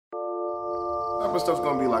type of stuff's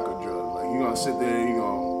gonna be like a drug. Like you're gonna sit there and you're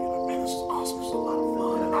gonna be like, man, this is awesome. This is a lot of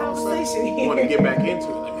fun. And all of a sudden, you want to get back into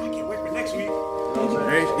it. Like, man, I can't wait for next week. You know what I'm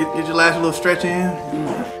saying? Get your last little stretch in.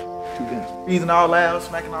 Breathing all loud,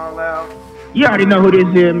 smacking all loud. You already know who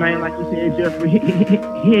this is, man. Like you said, Jeffrey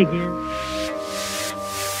Higgins.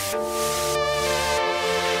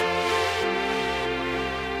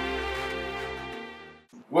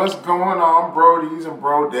 What's going on, Brodies and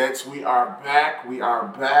Brodettes? We are back. Hold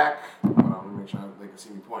on, let me make sure they can see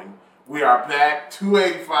me pointing. We are back.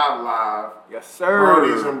 285 Live. Yes, sir.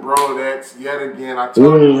 Brodies and Brodettes. Yet again, I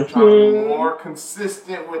told you we're trying to be more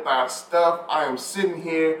consistent with our stuff. I am sitting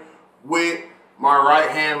here with my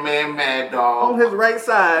right-hand man, Mad Dog. On his right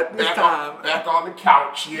side this time. Back on the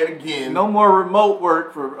couch yet again. No more remote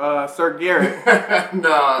work for Sir Garrett.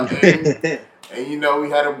 Nah. And you know, we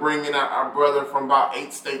had to bring in our brother from about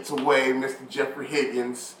 8 states away, Mr. Jeffrey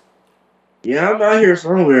Higgins. Yeah, I'm out here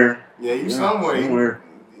somewhere. Yeah, you somewhere.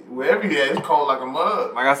 Wherever you at, it's cold like a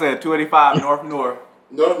mug. Like I said, 285 north. North.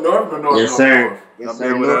 Yes, sir. Yes,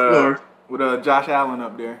 sir. North. With Josh Allen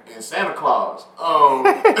up there. And Santa Claus.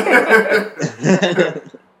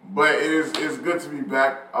 But it's good to be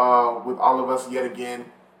back with all of us yet again.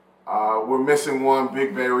 We're missing one,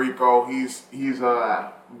 Big Bay Rico. He's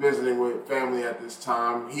visiting with family at this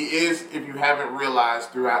time. He is, if you haven't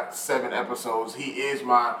realized throughout 7 episodes, he is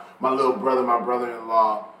my little brother, my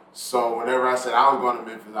brother-in-law. So whenever I said I was going to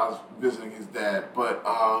Memphis, I was visiting his dad. But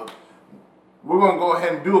we're going to go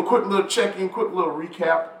ahead and do a quick little check-in, quick little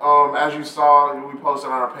recap. As you saw, we posted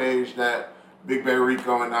on our page that Big Bay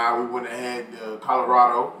Rico and I, we went ahead to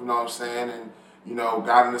Colorado, you know what I'm saying, and you know,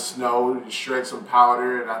 got in the snow, shred some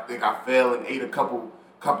powder, and I think I fell and ate a couple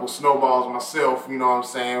snowballs myself, you know what I'm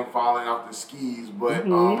saying, falling off the skis. But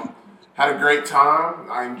had a great time.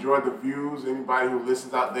 I enjoyed the views. Anybody who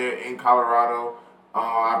listens out there in Colorado,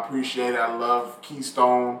 I appreciate it. I love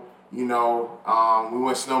Keystone. You know, we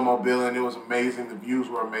went snowmobiling. It was amazing. The views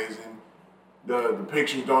were amazing. The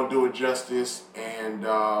pictures don't do it justice, and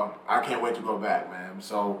I can't wait to go back, man.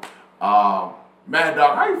 So, Mad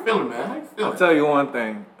Dog, how you feeling, man? How you feeling? I'll tell you one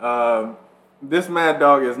thing. This Mad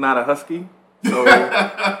Dog is not a husky. So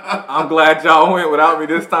I'm glad y'all went without me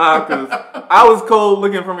this time because I was cold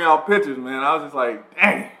looking from y'all pictures, man. I was just like,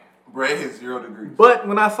 dang. Bray hit 0 degrees. But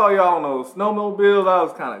when I saw y'all on those snowmobiles, I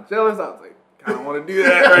was kind of jealous. I was like, kind of want to do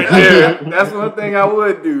that right there. That's one thing I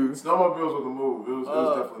would do. Snowmobiles was a move. It was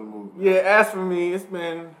definitely a move. Yeah, as for me, it's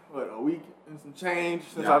been, a week and some change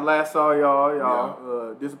since I last saw y'all.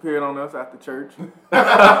 Y'all disappeared on us after church.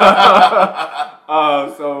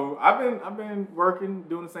 So I've been working,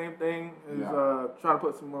 doing the same thing, trying to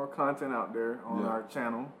put some more content out there on our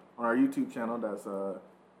channel, on our YouTube channel. That's the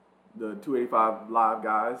 285 Live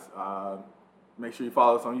guys. Make sure you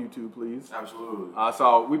follow us on YouTube, please. Absolutely.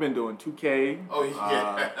 So we've been doing 2K. Oh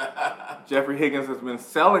yeah. Jeffrey Higgins has been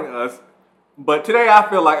selling us, but today I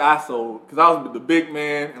feel like I sold because I was the big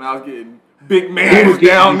man and I was getting big man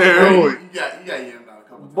down there. You got yammed out a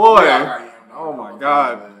couple times. Boy, Oh my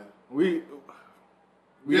God, man. We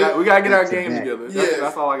gotta get our game together.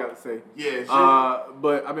 That's all I got to say. Yeah. Sure.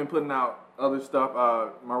 But I've been putting out other stuff.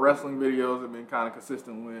 My wrestling videos have been kind of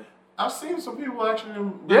consistent with. I've seen some people actually.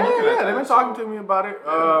 They've been talking to me about it.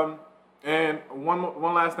 Yeah. And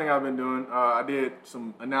one last thing I've been doing, I did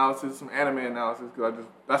some analysis, some anime analysis, because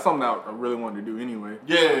that's something that I really wanted to do anyway.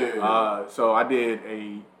 Yeah. So I did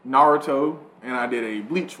a Naruto and I did a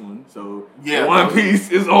Bleach one. So One Piece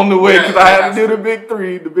is on the way because I had to do the big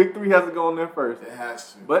 3. The big 3 has to go on there first. It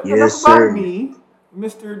has to. But enough about me,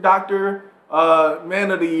 Mr. Dr.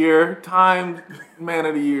 Man of the Year, Time Man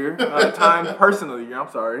of the Year, Time Person of the Year.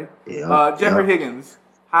 I'm sorry. Jeffrey Higgins,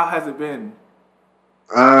 how has it been?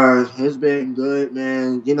 It's been good,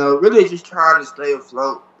 man. You know, really just trying to stay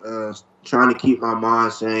afloat, trying to keep my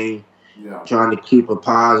mind sane, trying to keep a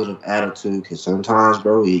positive attitude, because sometimes,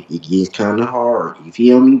 bro, it gets kind of hard. You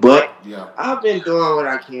feel me? But I've been doing what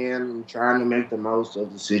I can and trying to make the most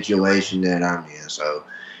of the situation that I'm in. So,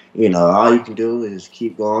 you know, all you can do is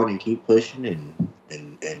keep going and keep pushing and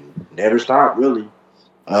never stop, really.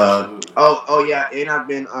 And I've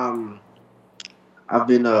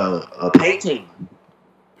been painting.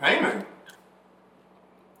 Painting?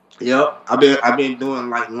 Yep, I've been doing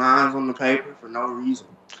like lines on the paper for no reason.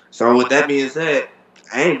 So with that being said,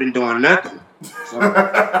 I ain't been doing nothing. So. You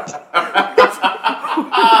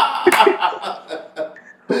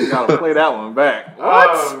gotta play that one back. What?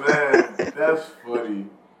 Oh man, that's funny.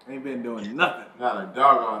 Ain't been doing nothing. Not a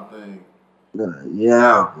doggone thing.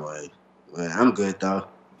 Yeah, boy. Well, I'm good though.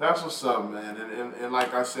 That's what's up, man. And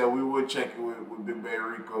like I said, we would check it with Big Bay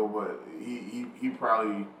Rico, but he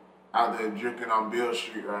probably out there drinking on Beale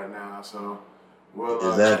Street right now. So We'll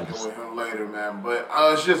check in with him later, man. But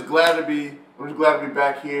it's just glad to be. I'm just glad to be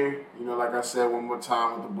back here. You know, like I said, one more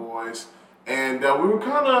time with the boys, and we were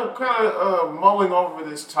kind of mulling over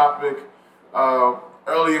this topic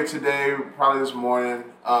earlier today, probably this morning.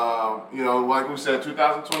 You know, like we said,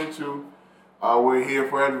 2022. We're here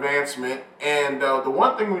for advancement, and the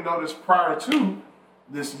one thing we noticed prior to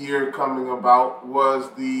this year coming about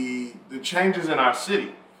was the changes in our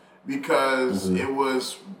city. Because it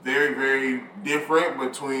was very, very different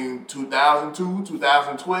between 2002,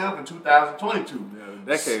 2012, and 2022. Yeah, the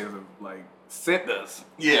decades of like sent us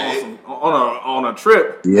yeah, on a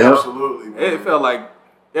trip. Yeah, absolutely. Man. It felt like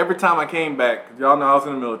every time I came back, cause y'all know I was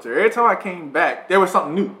in the military. Every time I came back, there was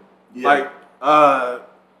something new. Yeah. Like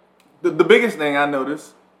the biggest thing I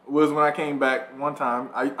noticed was when I came back one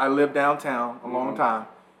time. I lived downtown a long time.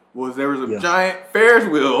 Was there was a giant Ferris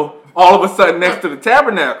wheel all of a sudden next to the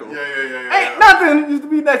tabernacle. Ain't nothing used to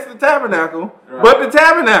be next to the tabernacle, but the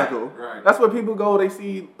tabernacle. Right. That's where people go. They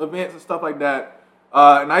see events and stuff like that.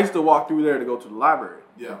 And I used to walk through there to go to the library.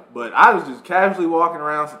 Yeah. But I was just casually walking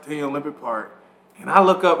around Centennial Olympic Park, and I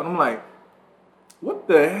look up and I'm like, what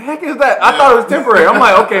the heck is that? I thought it was temporary. I'm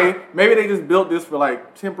like, okay, maybe they just built this for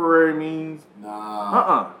like temporary means.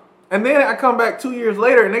 Nah. And then I come back 2 years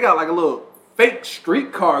later and they got like a little fake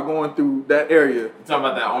streetcar going through that area. You talking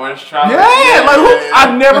about that orange trolley?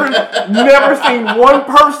 I've never seen one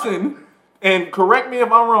person, and correct me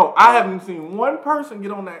if I'm wrong, I haven't seen one person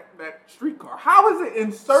get on that streetcar. How is it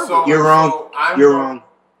in service? You're wrong. You're wrong.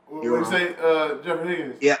 What you say, Jeffrey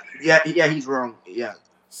Higgins? Yeah, he's wrong. Yeah.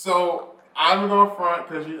 So I'm going front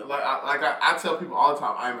because I tell people all the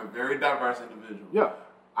time, I'm a very diverse individual. Yeah.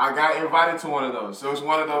 I got invited to one of those. So it's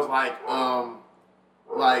one of those like I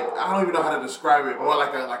don't even know how to describe it. More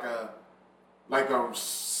like a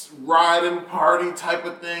riding party type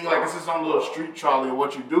of thing. Like it's just on a little street trolley. And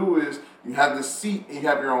what you do is you have the seat and you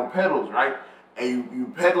have your own pedals, right? And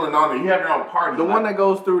you pedaling on it. You have your own party. The one that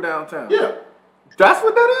goes through downtown. Yeah. That's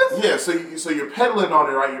what that is? Yeah. So you're pedaling on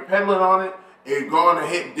it, right? You're pedaling on it and you're going to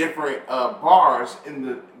hit different bars in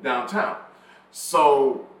the downtown.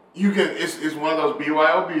 So you can, it's one of those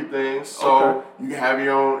BYOB things. So you can have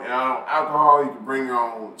your own alcohol. You can bring your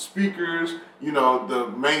own speakers. You know, the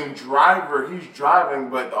main driver, he's driving,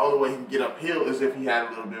 but the only way he can get uphill is if he had a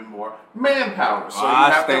little bit more manpower. So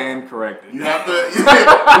I stand corrected. You have to, you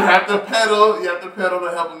have to pedal. You have to pedal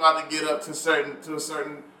to help him out to get up to a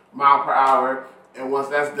certain mile per hour. And once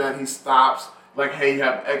that's done, he stops. Like, hey, you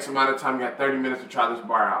have X amount of time. You got 30 minutes to try this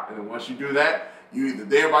bar out. And then once you do that, you either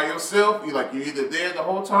there by yourself, you're either there the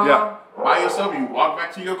whole time by yourself, you walk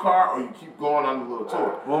back to your car, or you keep going on the little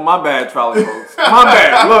tour. Well, my bad, trolley folks. My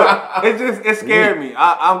bad. Look, it scared me.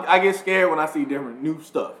 I get scared when I see different new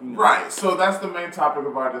stuff. You know? Right. So that's the main topic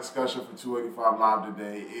of our discussion for 285 Live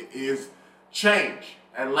today. It is change.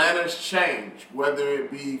 Atlanta's change, whether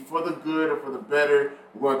it be for the good or for the better.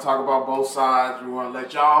 We're going to talk about both sides. We're going to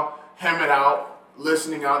let y'all hem it out,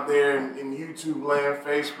 listening out there in YouTube land,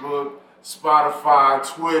 Facebook, Spotify,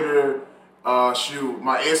 Twitter,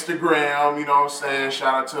 my Instagram, you know what I'm saying?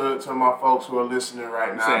 Shout out to my folks who are listening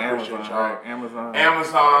right now. I appreciate y'all. Right?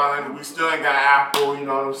 Amazon. We still ain't got Apple, you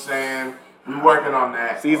know what I'm saying? We working on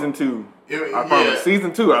that. Season 2. I promise.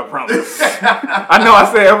 Season 2, I promise. I know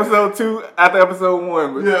I said episode 2 after episode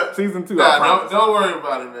 1, but season 2, I promise. Don't worry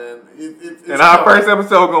about it, man. It's our first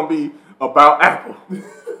episode going to be about Apple.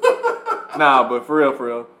 Nah, but for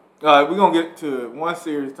real. We're going to get to one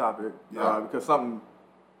serious topic because something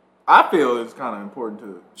I feel is kind of important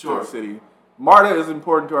to the city. MARTA is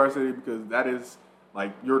important to our city because that is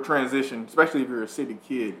like your transition, especially if you're a city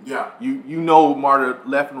kid. Yeah. You know MARTA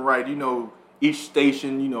left and right. You know each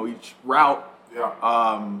station, you know each route.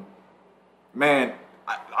 Yeah. Man,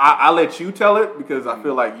 I let you tell it because I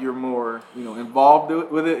feel like you're more, involved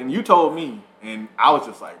with it. And you told me, and I was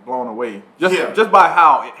just like blown away. Just by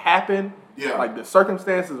how it happened. Yeah. Like the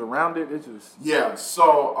circumstances around it, it's just... Yeah,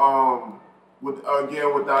 so, without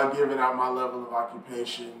giving out my level of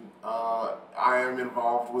occupation, I am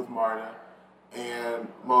involved with MARTA. And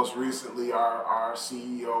most recently, our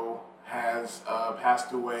CEO has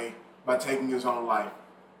passed away by taking his own life.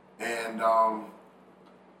 And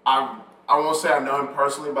I won't say I know him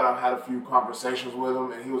personally, but I've had a few conversations with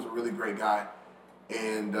him, and he was a really great guy.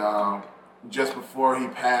 And just before he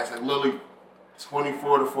passed, like literally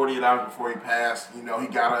 24 to 48 hours before he passed, he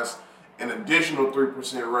got us an additional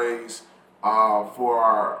 3% raise for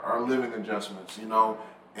our living adjustments,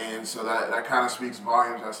 And so that kind of speaks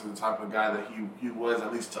volumes as to the type of guy that he was,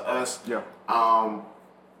 at least to us. Yeah.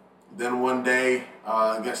 Then one day,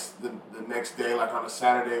 I guess the next day, like on a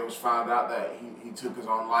Saturday, it was found out that he took his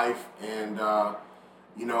own life. And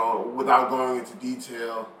you know, without going into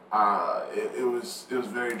detail, it was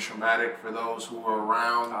very traumatic for those who were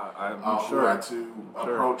around, who had to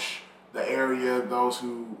approach the area, those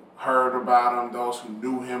who heard about him, those who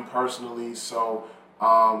knew him personally. So,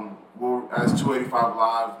 as 285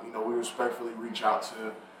 Live, you know, we respectfully reach out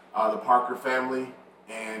to the Parker family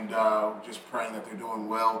and just praying that they're doing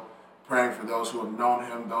well, praying for those who have known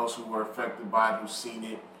him, those who were affected by it, who've seen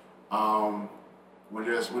it. We're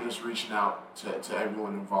just reaching out to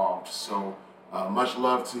everyone involved. So much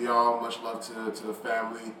love to y'all, much love to the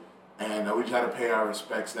family, and we try to pay our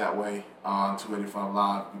respects that way on 285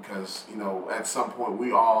 Live because, you know, at some point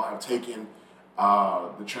we all have taken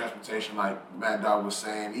the transportation, like Mad Dog was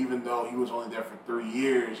saying. Even though he was only there for 3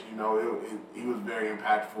 years, you know, he was very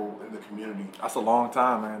impactful in the community. That's a long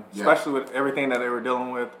time, man. Yeah. Especially with everything that they were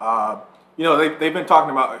dealing with. You know, they've been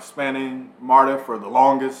talking about expanding MARTA for the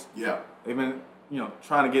longest. Yeah. They've been, you know,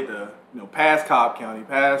 trying to get to, you know, past Cobb County,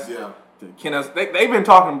 past to Kennesaw. They've been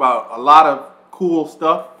talking about a lot of cool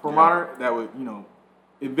stuff for MARTA that would, you know,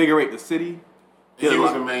 invigorate the city. He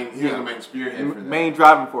was the main spearhead for that. Main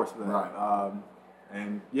driving force for that. Right.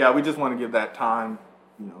 And yeah, we just want to give that time,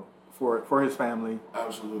 you know, for his family.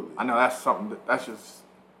 Absolutely. I know that's something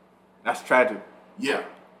that's tragic. Yeah.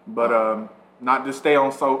 But not to stay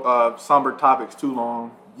on somber topics too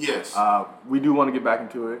long. Yes. We do want to get back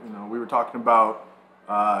into it. You know, we were talking about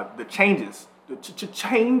the changes,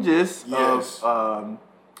 changes of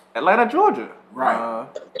Atlanta, Georgia. Right.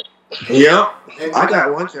 Yeah. I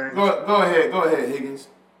got one change. Go ahead, Higgins.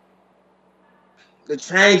 The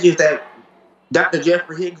change is that Dr.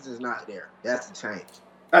 Jeffrey Higgins is not there. That's the change.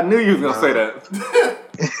 I knew you was gonna say that.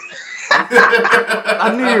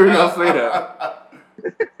 I knew you were gonna say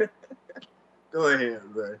that. Go ahead,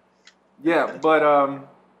 bro. Yeah, but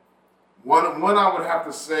one I would have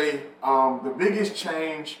to say, the biggest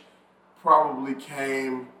change probably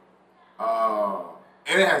came, and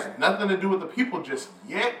it has nothing to do with the people just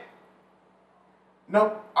yet.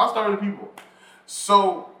 No, I'll start with the people.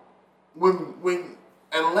 So when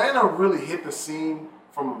Atlanta really hit the scene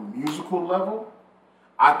from a musical level,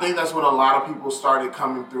 I think that's when a lot of people started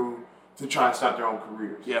coming through to try and start their own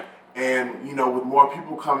careers. Yeah. And, you know, with more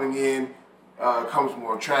people coming in, comes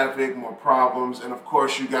more traffic, more problems, and of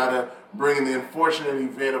course you gotta bring in the unfortunate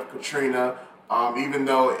event of Katrina. Even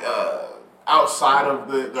though outside of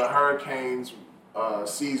the hurricanes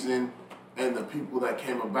season and the people that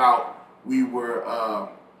came about, we were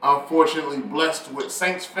unfortunately blessed with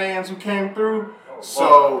Saints fans who came through.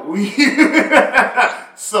 So we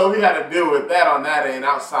so we had to deal with that on that end.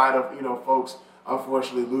 Outside of, you know, folks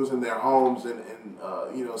unfortunately losing their homes and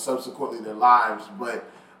you know, subsequently their lives, but.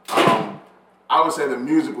 I would say the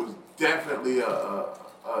music was definitely a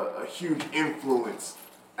huge influence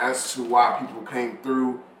as to why people came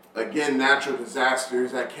through. Again, natural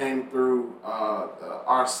disasters that came through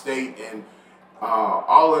our state, and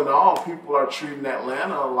all in all, people are treating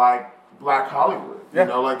Atlanta like Black Hollywood. Yeah. You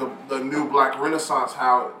know, like the new Black Renaissance,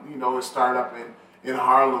 how, you know, it started up in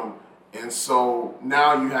Harlem. And so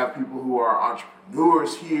now you have people who are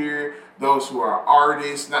entrepreneurs here, those who are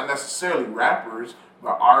artists, not necessarily rappers,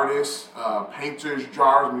 but artists, painters,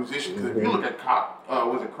 drawers, musicians. Because if you look at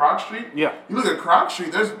Croc Street? Yeah. You look at Croc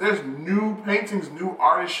Street, there's new paintings, new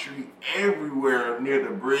artistry everywhere near the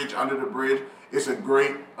bridge, under the bridge. It's a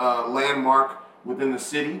great landmark within the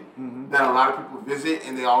city that a lot of people visit,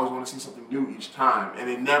 and they always want to see something new each time, and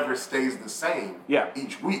it never stays the same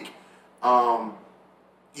each week.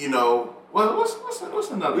 You know, well, what's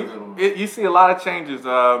another good one? You see a lot of changes.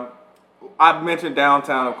 I've mentioned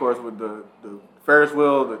downtown, of course, with the Ferris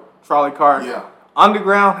wheel, the trolley cart. Yeah.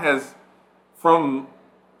 Underground has,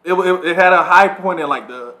 it had a high point in like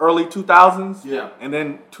the early 2000s. Yeah. And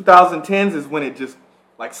then 2010s is when it just,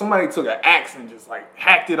 like somebody took an axe and just like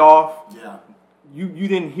hacked it off. Yeah. You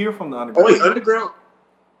didn't hear from the underground. Oh wait,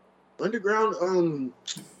 underground,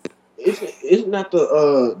 isn't that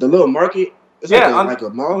the little market? It's like a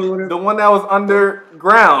mall or whatever? The one that was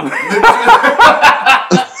underground.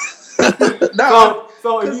 No.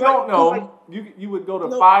 So if you don't know, you would go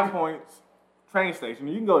to 5 Points train station.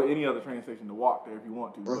 You can go to any other train station to walk there if you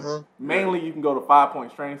want to. But mainly, you can go to 5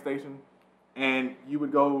 Points train station, and you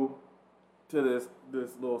would go to this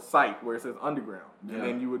little site where it says underground, and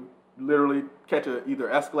then you would literally catch either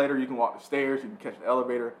escalator. You can walk the stairs. You can catch the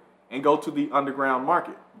elevator and go to the underground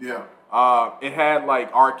market. Yeah. It had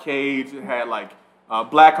like arcades. It had like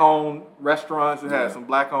black-owned restaurants. It had some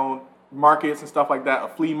black-owned markets and stuff like that. A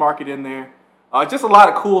flea market in there. Just a lot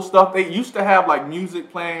of cool stuff. They used to have like music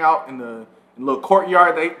playing out in the little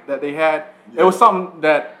courtyard that they had. Yeah. It was something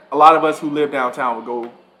that a lot of us who live downtown would go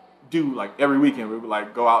do like every weekend. We would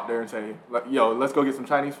like go out there and say, like, yo, let's go get some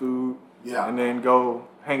Chinese food. Yeah. And then go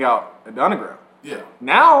hang out at the underground. Yeah.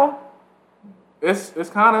 Now, it's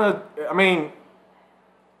kind of, I mean,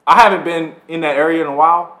 I haven't been in that area in a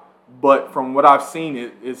while, but from what I've seen,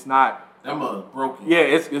 it's not. That mother's broken. Yeah,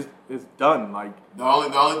 it's done. Like the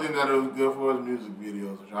only thing that it was good for was music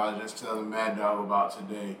videos, which I was just telling Mad Dog about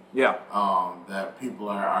today. Yeah. That people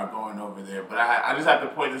are going over there. But I just have to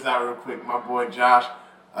point this out real quick. My boy Josh,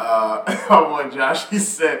 he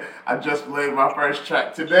said, I just played my first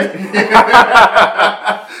track today.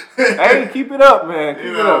 Hey, keep it up, man.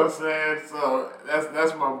 You know what I'm saying? So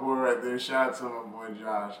that's my boy right there. Shout out to my boy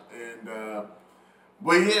Josh. And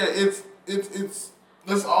but yeah, it's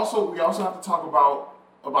we also have to talk about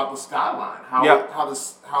the skyline. How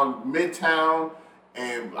Midtown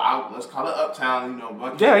and let's call it Uptown, you know,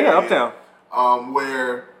 Uptown.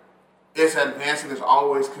 Where it's advancing, there's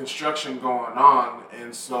always construction going on,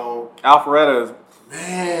 and so Alpharetta is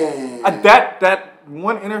man. That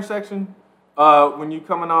one intersection, when you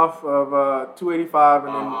coming off of 285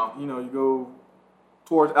 and then you go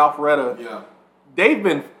towards Alpharetta. Yeah. They've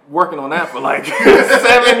been working on that for like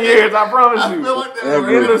 7 years, I promise you. I feel like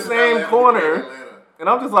in the same corner. And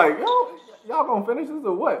I'm just like, yo, y'all gonna finish this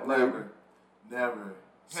or what? Like, never.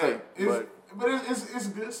 Hey, but it's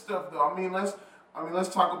good stuff though. I mean, let's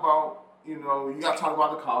talk about, you gotta talk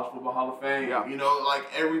about the College Football Hall of Fame. Yeah. Like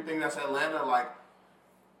everything that's Atlanta, like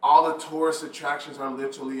all the tourist attractions are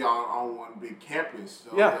literally on one big campus.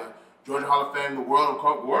 So yeah. The Georgia Hall of Fame, the World of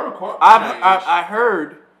Court. I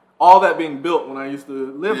heard all that being built when I used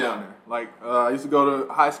to live down there. Like, I used to go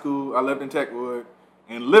to high school. I lived in Techwood.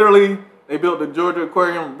 And literally, they built the Georgia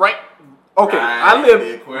Aquarium right. Okay, I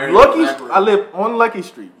live on Lucky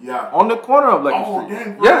Street. Yeah. On the corner of Lucky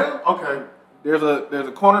Street. Yeah. Okay. There's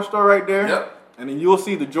a corner store right there. Yep. And then you'll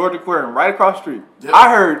see the Georgia Aquarium right across the street. Yep.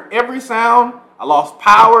 I heard every sound. I lost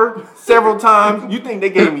power several times. You think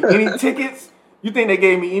they gave me any tickets? You think they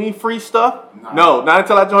gave me any free stuff? No, not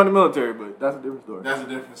until I joined the military, but that's a different story. That's a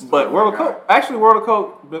different story. But World of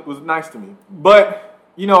Coke was nice to me. But,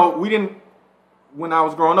 we didn't, when I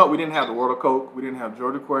was growing up, we didn't have the World of Coke. We didn't have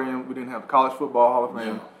Georgia Aquarium. We didn't have the College Football Hall of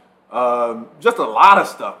Fame. Yeah. Just a lot of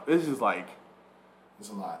stuff. It's just like, it's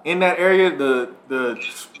a lot. In that area,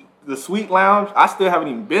 the Sweet Lounge, I still haven't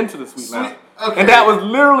even been to the Sweet Lounge. Okay. And that was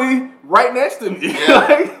literally right next to me.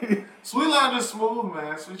 Yeah. Sweet Lounge is smooth,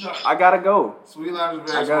 man. I gotta go. Sweet Lounge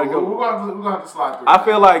is very smooth. Go. We're gonna have to slide through. I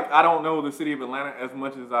feel like I don't know the city of Atlanta as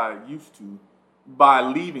much as I used to by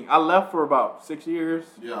leaving. I left for about 6 years,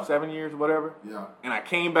 7 years, whatever. Yeah. And I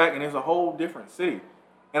came back, and it's a whole different city.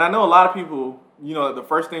 And I know a lot of people, the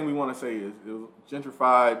first thing we want to say is it was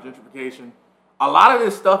gentrification. A lot of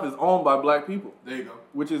this stuff is owned by black people. There you go.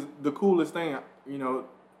 Which is the coolest thing.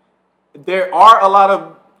 There are a lot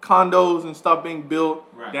of condos and stuff being built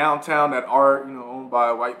downtown that are, owned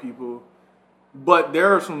by white people. But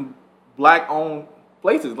there are some black-owned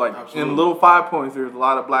places. Like in Little 5 Points, there's a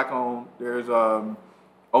lot of black-owned. There's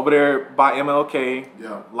over there by MLK,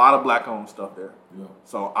 a lot of black-owned stuff there. Yeah.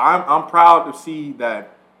 So I'm proud to see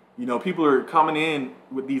that, people are coming in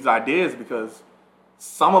with these ideas because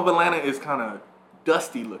some of Atlanta is kind of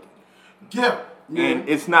dusty looking. Yeah. And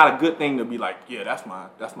it's not a good thing to be like, yeah, that's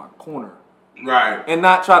my corner. Right. And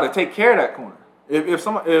not try to take care of that corner.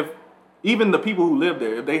 If even the people who live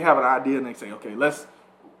there, if they have an idea and they say, okay, let's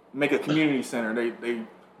make a community center, they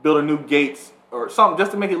build a new gates or something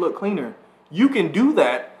just to make it look cleaner, you can do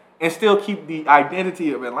that and still keep the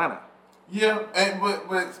identity of Atlanta. Yeah,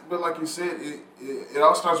 but like you said, it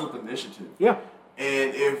all starts with initiative. Yeah.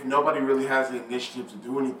 And if nobody really has the initiative to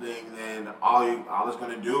do anything, then all it's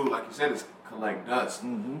going to do, like you said, is collect dust.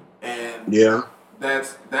 Mm-hmm. And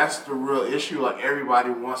that's the real issue. Like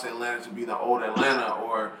everybody wants Atlanta to be the old Atlanta,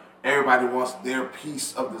 or everybody wants their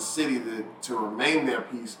piece of the city to remain their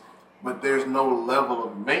piece, but there's no level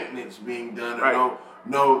of maintenance being done, or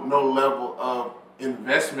no level of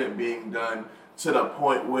investment being done to the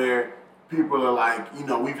point where people are like,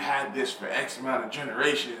 we've had this for X amount of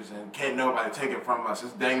generations and can't nobody take it from us.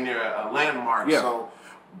 It's dang near a landmark. Yeah. So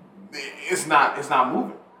it's not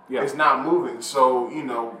moving. Yeah. It's not moving. So,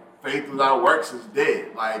 faith without works is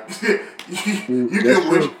dead. Like you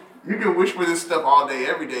can wish for this stuff all day,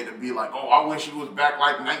 every day to be like, oh, I wish it was back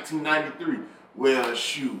like 1993. Well,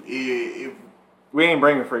 shoot, if we ain't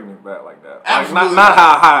bringing Freaknik back like that. Like, not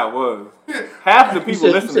how high it was. Half the people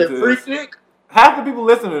listening to this. Half the people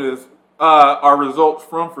listening to this are results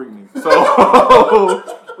from Freaknik. So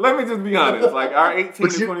let me just be honest. Like our 18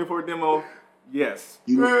 to 24 demo, yes.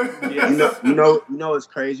 You know it's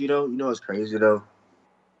crazy though.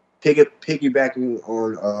 piggybacking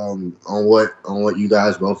on what you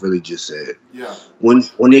guys both really just said. Yeah.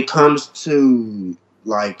 When it comes to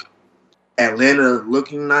like Atlanta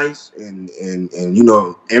looking nice and you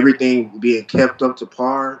know everything being kept up to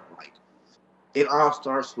par, like it all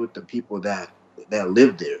starts with the people that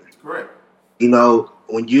live there. Correct. You know,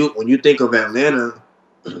 when you think of Atlanta,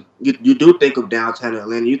 you do think of downtown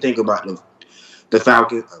Atlanta. You think about the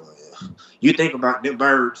Falcons. You think about the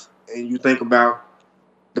Birds, and you think about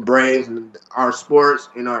the Braves and our sports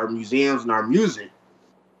and our museums and our music.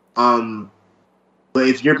 But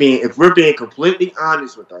if we're being completely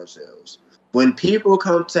honest with ourselves, when people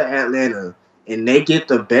come to Atlanta and they get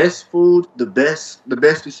the best food, the best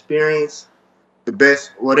experience, the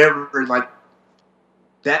best whatever, like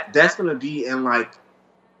that's gonna be in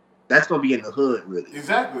the hood, really.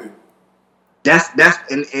 Exactly. That's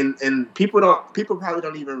and people probably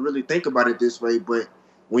don't even really think about it this way, but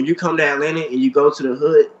when you come to Atlanta and you go to the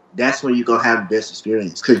hood, that's when you're gonna have the best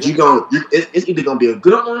experience. Because it's either gonna be a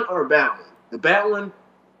good one or a bad one. The bad one,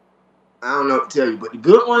 I don't know what to tell you, but the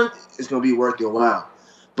good one is gonna be worth your while.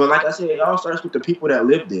 But like I said, it all starts with the people that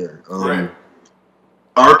live there. Right.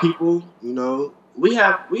 Our people, you know, we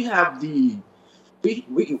can do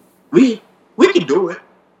it.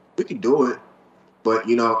 We can do it. But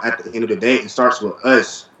you know, at the end of the day, it starts with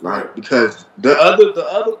us, like because the other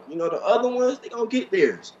ones, they gonna get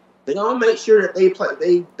theirs. They gonna make sure that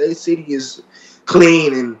they city is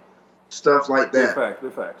clean and stuff like that.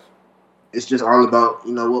 Good facts. It's just all about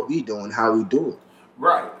what we doing, how we do it.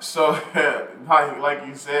 Right. So, like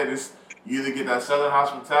you said, it's you either get that Southern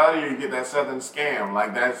hospitality or you get that Southern scam.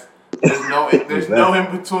 Like there's no in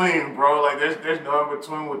between, bro. Like there's no in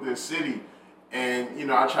between with this city. And,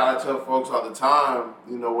 I try to tell folks all the time,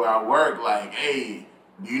 where I work, like, hey,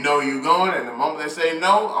 do you know where you going? And the moment they say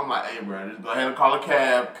no, I'm like, hey, bro, just go ahead and call a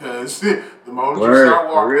cab because the moment you start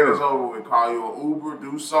walking, it's over with. Call you an Uber,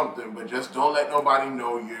 do something, but just don't let nobody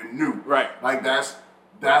know you're new. Right. Like, that's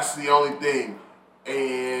the only thing.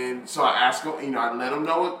 And so I ask them, I let them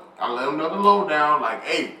know it. I let them know the lowdown, like,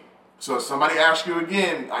 hey, so if somebody asks you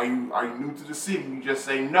again, are you new to the city? You just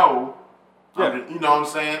say no. Yeah. You know what I'm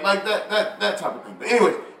saying? Like that type of thing. But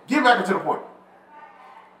anyways, get back into the point.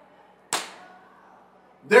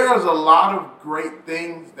 There is a lot of great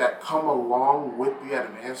things that come along with the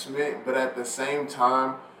advancement, but at the same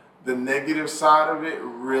time, the negative side of it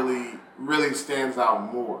really, really stands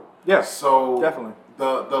out more. Yes, so definitely.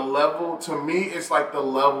 The level, to me, it's like the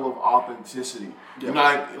level of authenticity.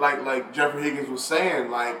 Yeah. Like Jeffrey Higgins was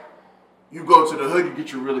saying, like, you go to the hood, you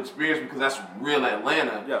get your real experience because that's real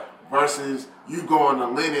Atlanta. Yeah. Versus you going to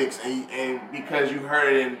Lennox and because you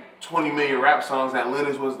heard in 20 million rap songs that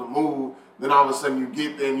Lennox was the move, then all of a sudden you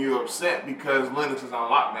get there and you're upset because Lennox is on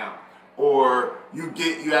lockdown. Or you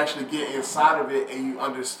actually get inside of it and you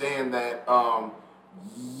understand that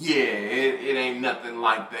it ain't nothing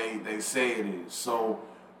like they say it is. So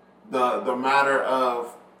the matter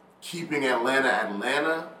of keeping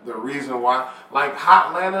Atlanta, the reason why, like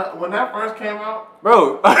Hot Atlanta, when that first came out,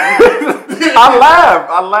 bro, I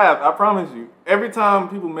laughed. I promise you. Every time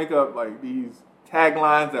people make up like these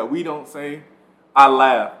taglines that we don't say, I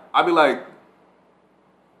laugh. I be like,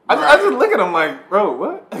 I just look at them like, bro,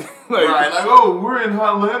 what? We're in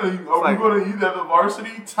Hot Atlanta. Are we going to eat at the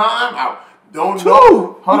varsity? Time out. Hold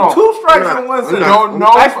on. 2 strikes in one sentence.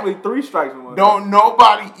 Actually, 3 strikes in one sentence. Don't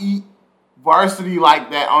nobody eat varsity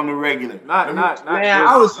like that on the regular. Not man,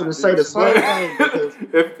 I was going to say the same thing because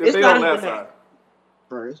if they don't last time.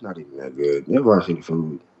 Bro, it's not even that good. That varsity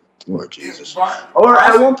food, Lord Jesus. Or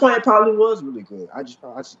at one point, it probably was really good.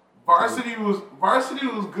 Varsity was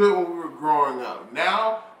good when we were growing up.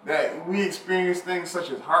 Now that we experience things such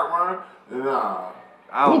as heartworm, nah.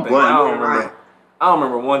 I don't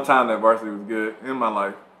remember one time that varsity was good in my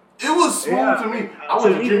life. It was smooth to me. I was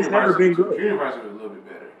a junior varsity. Junior varsity was a little bit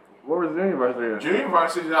better. What was junior varsity? Junior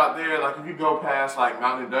varsity out there, like if you go past like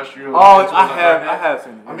Mountain Industrial. Oh, I have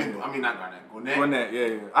seen it. I mean not Garnett. Gwinnett,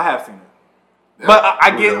 yeah. I have seen it. But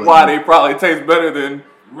I get why they probably taste better than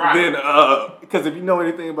because if you know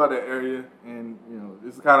anything about that area, and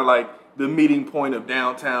it's kind of like the meeting point of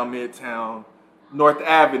downtown, midtown, North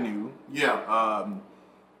Avenue. Yeah.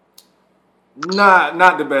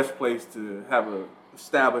 Not the best place to have a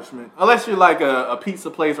establishment unless you're like a pizza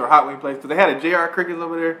place or hot wing place, because they had a JR Crickets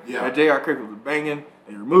over there. Yeah. That JR Crickets was banging.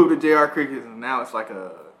 They removed the JR Crickets and now it's like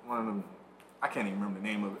one of them. I can't even remember the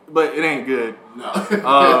name of it, but it ain't good. No.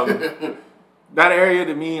 That area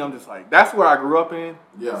to me, I'm just like, that's where I grew up in.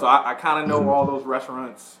 Yeah. So I kind of know all those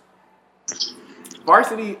restaurants.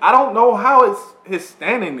 Varsity, I don't know how it's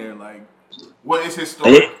standing there. Like, what is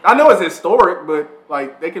historic? I know it's historic, but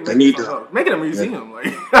Like they can make it a museum.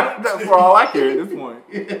 Like that's for all I care at this point.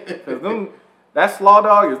 Because that slaw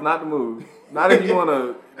dog is not the move. Not if you want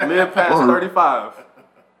to live past 35.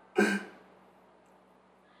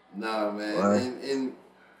 Nah, man, and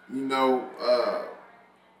you know,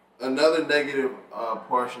 another negative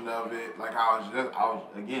portion of it, like I was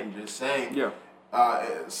just saying. Yeah.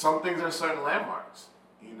 Some things are certain landmarks.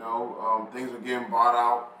 You know, things are getting bought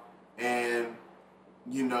out, and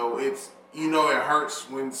you know it hurts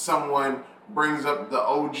when someone brings up the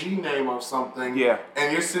OG name of something. Yeah.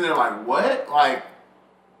 And you're sitting there like, what? Like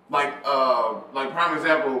prime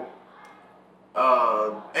example.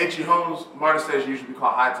 H.E. Holmes, Martin says used to be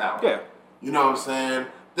called Hightower. Yeah. You know what I'm saying?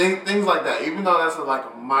 Things like that. Even though that's like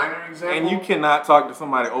a minor example. And you cannot talk to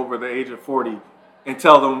somebody over the age of 40 and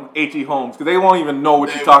tell them H.E. Holmes because they won't even know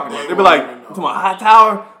what you're talking about. They'll be like, "You talking about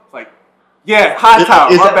Hightower?" It's like, yeah,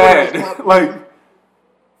 Hightower. My bad. Like,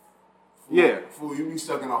 yeah. Fool, you be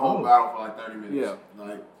stuck in a whole battle for like 30 minutes. Yeah.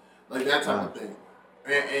 Like that type of thing.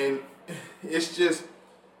 And it's just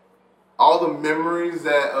all the memories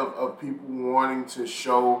of people wanting to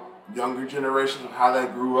show younger generations of how they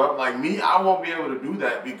grew up. Like me, I won't be able to do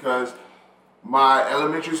that because my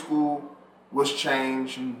elementary school was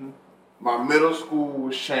changed. Mm-hmm. My middle school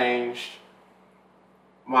was changed.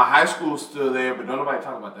 My high school is still there, but don't nobody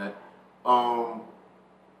talk about that.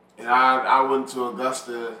 And I went to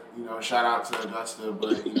Augusta, you know, shout out to Augusta,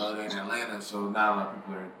 but you know, they're in Atlanta, so not a lot of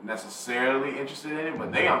people are necessarily interested in it,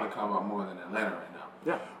 but they on the come up more than Atlanta right now.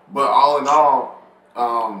 Yeah. But all in all,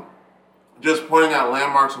 just pointing out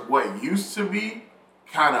landmarks of what used to be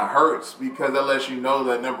kind of hurts because that lets you know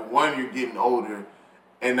that number one, you're getting older,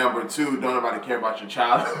 and number two, don't nobody care about your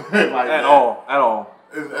childhood like at all.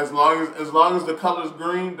 As long as the color's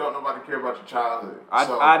green, don't nobody care about your childhood.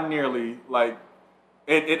 I nearly like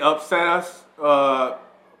it upset us. The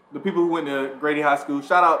people who went to Grady High School.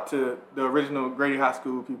 Shout out to the original Grady High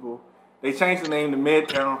School people. They changed the name to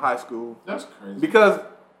Midtown High School. That's crazy. Because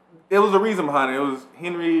it was a reason behind it. It was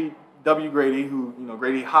Henry W. Grady, who, you know,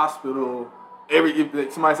 Grady Hospital.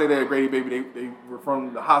 If somebody say they're a Grady baby, they were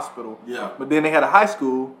from the hospital. Yeah. But then they had a high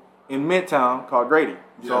school in Midtown called Grady.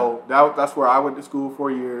 Yeah. So that's where I went to school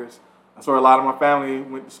 4 years. That's where a lot of my family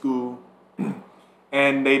went to school.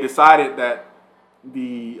 And they decided that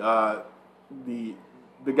the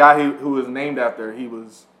guy who was named after, he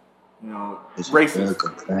was, you know,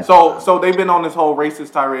 racist. So they've been on this whole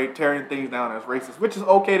racist tirade, tearing things down as racist, which is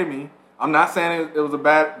okay to me. I'm not saying it was a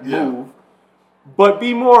bad move, but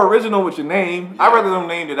be more original with your name. Yeah. I'd rather them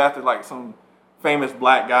named it after like some famous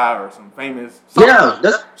black guy or some famous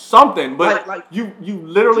something. But like you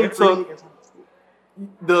literally took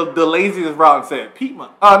the laziest route and said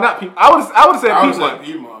Piedmont. Not Piedmont. I would have said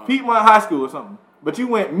Piedmont. Piedmont High School or something. But you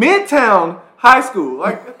went Midtown High School.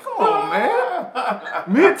 Like, come on, man.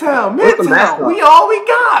 Midtown. We all we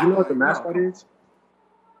got. You know what the mascot is?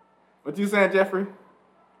 What you saying, Jeffrey?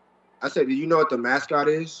 I said, do you know what the mascot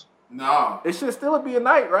is? No. It should still be a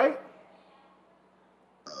knight, right?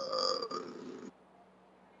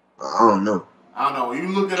 I don't know. You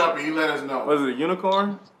look it up and you let us know. Was it a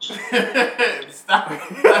unicorn? Stop.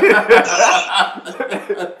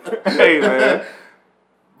 Hey, man.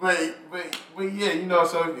 But yeah, you know,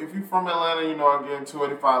 so if you're from Atlanta, you know, again,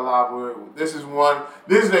 285 Live, this is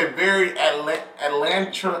a very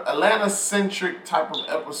Atlanta-centric type of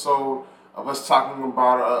episode of us talking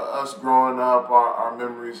about us growing up, our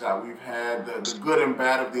memories that we've had, the good and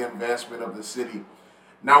bad of the advancement of the city.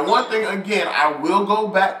 Now, one thing, again, I will go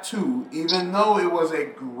back to, even though it was a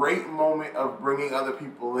great moment of bringing other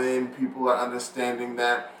people in, people are understanding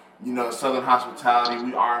that, you know, Southern hospitality,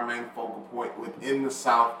 we are a main focal point within the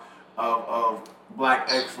South of black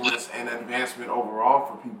excellence and advancement overall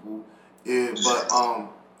for people. But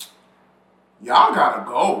y'all gotta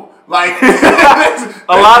go. Like a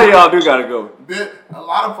lot of y'all do gotta go. A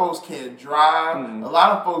lot of folks can't drive. A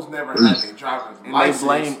lot of folks never had their driver's license. They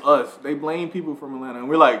blame us. They blame people from Atlanta, and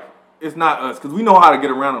we're like, it's not us because we know how to get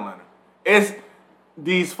around Atlanta. It's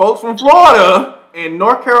these folks from Florida and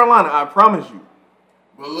North Carolina. I promise you.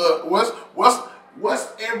 But look,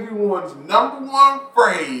 what's everyone's number one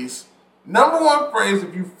phrase? Number one phrase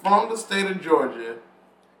if you from the state of Georgia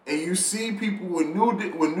and you see people with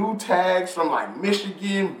new tags from like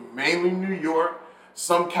Michigan, mainly New York,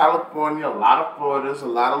 some California, a lot of Floridas, a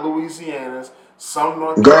lot of Louisianas, some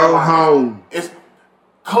North Carolina. Go home. It's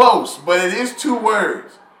close, but it is two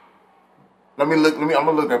words. I'm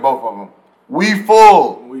gonna look at both of them. We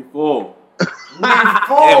full. We full. We full.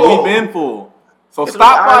 And we been full. So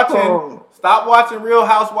stop watching Real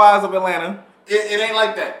Housewives of Atlanta. It ain't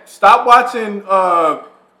like that. Stop watching Love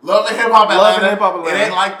and Hip Hop Atlanta. It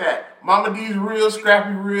ain't like that. Mama D's real,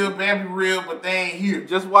 Scrappy real, Bambi real, but they ain't here.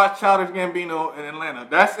 Just watch Childish Gambino in Atlanta.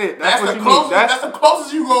 That's it. That's what the you closest, need. That's the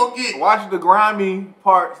closest you gonna get. Watch the grimy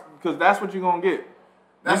parts, because that's what you're gonna get.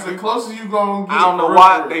 That's the closest you gonna get. I don't know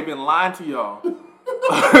why they've been lying to y'all.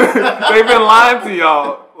 They've been lying to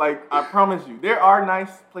y'all. Like, I promise you, there are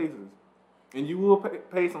nice places, and you will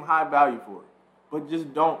pay some high value for it. But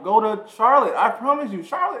just don't go to Charlotte. I promise you,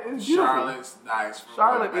 Charlotte is beautiful. Charlotte's nice.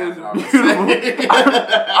 Charlotte is beautiful.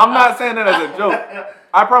 I'm not saying that as a joke.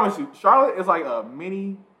 I promise you, Charlotte is like a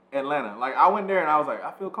mini Atlanta. Like, I went there and I was like,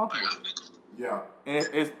 I feel comfortable. Yeah. And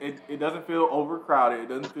it doesn't feel overcrowded. It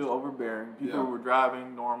doesn't feel overbearing. People were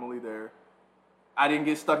driving normally there. I didn't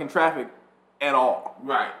get stuck in traffic at all.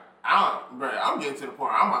 Right. I'm getting to the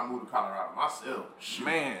point I might move to Colorado myself.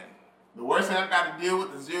 Man. The worst thing I got to deal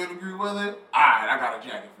with is 0 degree weather. All right, I got a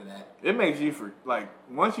jacket for that. It makes you like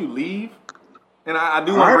once you leave, and I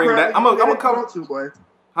do want to bring that. I'm gonna come to boy.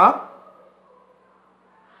 Huh?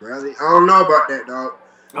 Really? I don't know about that, dog.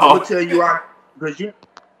 I'm gonna tell you why. Because you.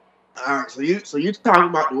 All right, so you talking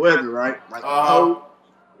about the weather, right? Like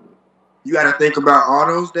you got to think about all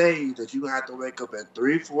those days that you gonna have to wake up at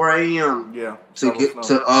 3, 4 a.m. Yeah.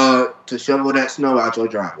 To shovel that snow out your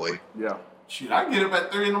driveway. Yeah. Shoot, I get up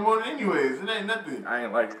at 3 in the morning anyways. It ain't nothing. I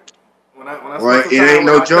ain't like it. When I well, it ain't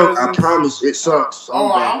no joke. I promise, it sucks.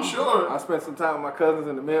 I'm sure. I spent some time with my cousins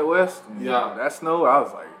in the Midwest. Yeah. That snow, I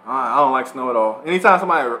was like, I don't like snow at all. Anytime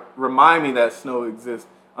somebody remind me that snow exists,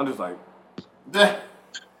 I'm just like, don't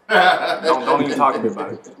even talk to me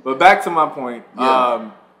about it. But back to my point.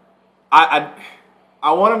 Yeah.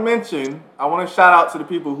 I want to shout out to the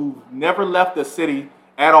people who never left the city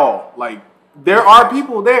at all. Like, there are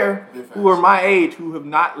people there who are my age who have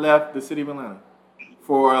not left the city of Atlanta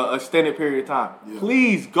for an extended period of time. Yeah.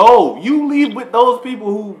 Please go. You leave with those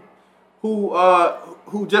people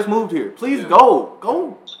who just moved here. Please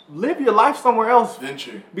go live your life somewhere else.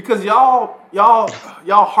 Venture. Because y'all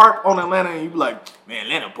harp on Atlanta and you be like, man,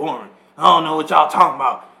 Atlanta boring. I don't know what y'all talking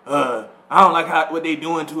about. I don't like what they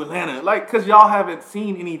doing to Atlanta. Like, because y'all haven't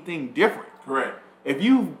seen anything different. Correct. If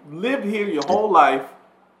you've lived here your whole life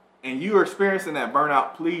and you're experiencing that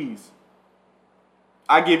burnout, please,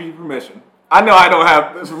 I give you permission. I know I don't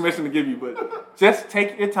have permission to give you, but just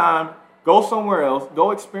take your time, go somewhere else,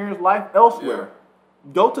 go experience life elsewhere.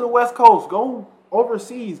 Yeah. Go to the West Coast, go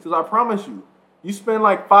overseas, because I promise you, you spend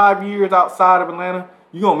like 5 years outside of Atlanta,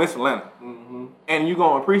 you're going to miss Atlanta. Mm-hmm. And you're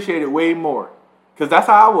going to appreciate it way more. Because that's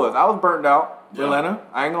how I was. I was burnt out in Atlanta.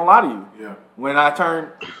 I ain't going to lie to you. Yeah. When I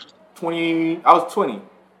turned 20, I was 20.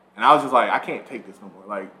 And I was just like, I can't take this no more.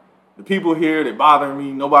 Like, the people here, they bother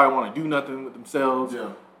me. Nobody want to do nothing with themselves.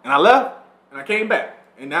 Yeah. And I left, and I came back.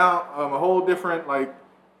 And now I'm a whole different, like,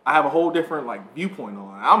 I have a whole different, like, viewpoint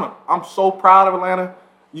on it. I'm so proud of Atlanta.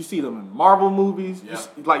 You see them in Marvel movies. Yeah.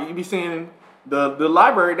 You be seeing the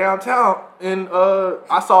library downtown, and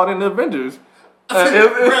I saw it in the Avengers. When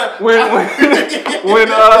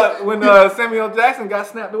Samuel Jackson got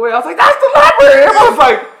snapped away, I was like, "That's the library." Everyone was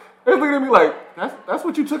like, they looking at me like, "That's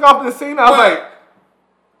what you took off this scene." I was like,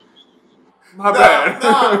 "My bad."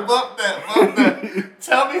 Fuck that.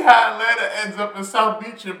 Tell me how Atlanta ends up in South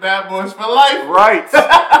Beach and Bad Boys for Life. Right.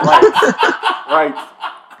 I'm like,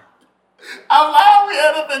 how we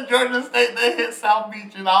end up in Georgia State? They hit South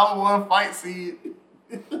Beach in all in one fight scene.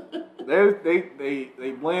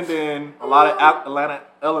 They blend in a lot of Atlanta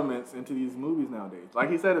elements into these movies nowadays. Like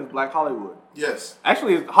he said, it's Black Hollywood. Yes.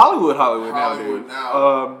 Actually, it's Hollywood nowadays.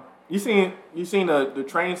 Now. You seen the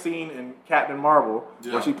train scene in Captain Marvel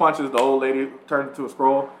where she punches the old lady, turns into a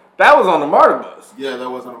scroll. That was on the MARTA bus. Yeah, that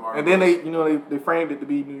was on the MARTA and bus. And then they framed it to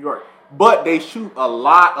be New York. But they shoot a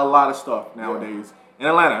lot of stuff nowadays in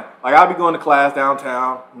Atlanta. Like, I'll be going to class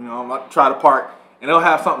downtown, I'm going to try to park, and they'll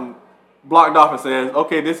have something blocked off and says,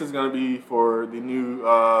 okay, this is going to be for the new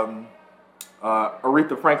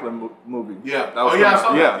Aretha Franklin movie. Yeah. I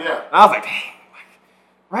saw that. Yeah. And I was like, dang,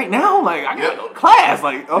 right now? Like, I got to go to class.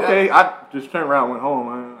 Like, okay. I just turned around and went home.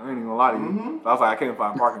 I ain't even going to lie to you. Mm-hmm. So I was like, I can't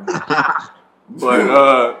find parking. But,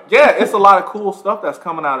 it's a lot of cool stuff that's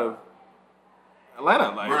coming out of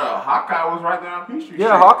Atlanta. Like, bro, Hawkeye was right there on Peachtree Street.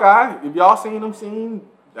 Yeah, Hawkeye. If y'all seen them scene,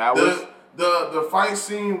 that was... The fight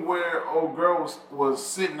scene where old girl was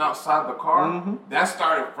sitting outside the car, that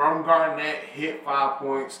started from Garnett, hit 5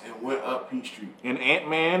 points, and went up Peachtree. And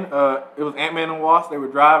Ant-Man, it was Ant-Man and Wasp. They were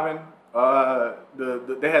driving.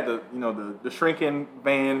 They had the shrinking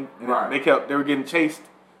van. And they were getting chased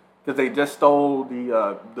because they just stole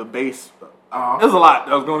the base. There's a lot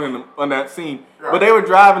that was going on that scene. Right. But they were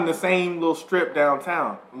driving the same little strip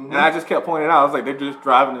downtown. Mm-hmm. And I just kept pointing out, I was like, they're just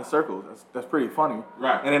driving in circles. That's pretty funny.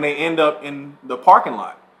 Right. And then they end up in the parking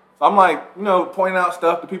lot. So I'm like, you know, pointing out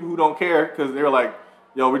stuff to people who don't care because they're like,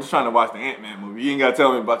 yo, we're just trying to watch the Ant-Man movie. You ain't got to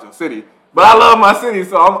tell me about your city. But I love my city,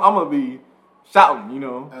 so I'm going to be shouting, you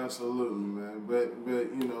know. Absolutely, man. But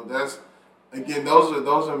you know, that's, again,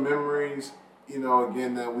 those are memories, you know,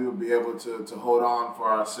 again, that we will be able to hold on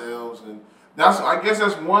for ourselves. And I guess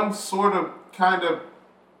that's one sort of kind of,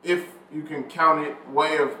 if you can count it,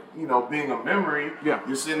 way of, you know, being a memory. Yeah.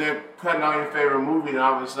 You're sitting there cutting on your favorite movie, and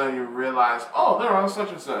all of a sudden you realize, oh, they're on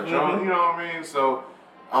such and such. Mm-hmm. You know what I mean? So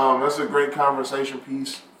that's a great conversation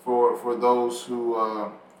piece for those who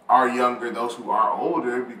are younger, those who are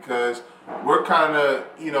older, because we're kind of,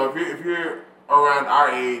 you know, if you're around our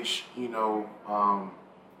age, you know,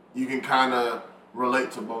 you can kind of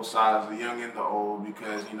relate to both sides, the young and the old,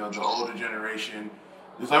 because, you know, the older generation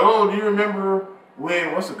is like, oh, do you remember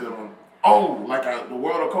when, what's a good one? Oh, like the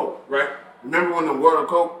World of Coke, right? Remember when the World of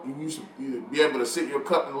Coke, you used to be able to sit your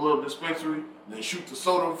cup in a little dispensary and then shoot the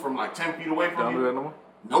soda from like 10 feet away from you? Don't do that no more?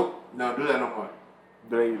 Nope, don't do that no more.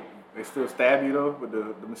 Do they still stab you though with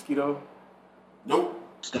the mosquito? Nope.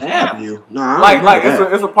 Stab you? No, I don't like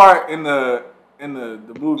that. it's a part in the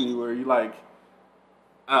movie where you like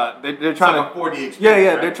they're trying like to a 40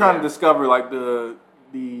 yeah they're trying to discover like the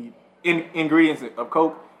ingredients of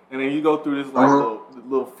Coke, and then you go through this like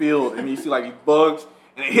little field and you see like these bugs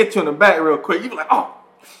and it hits you in the back real quick. You be like, oh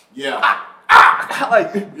yeah,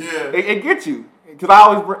 like yeah, it gets you.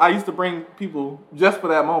 Because I used to bring people just for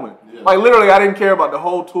that moment. Yeah. Like literally, I didn't care about the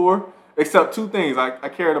whole tour except two things. I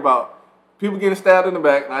cared about people getting stabbed in the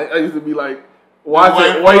back. I used to be like,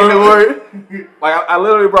 waiting for it. Like I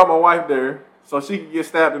literally brought my wife there so she could get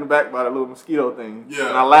stabbed in the back by that little mosquito thing. Yeah.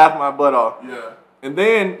 And I laughed my butt off. Yeah. And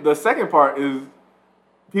then the second part is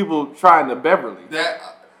people trying to Beverly.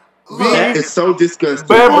 That is so disgusting.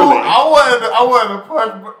 Beverly. I wanted to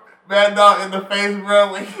punch Mad Dog in the face,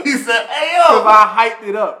 bro, when he said, hey, yo. Because I hyped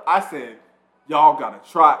it up. I said, y'all got to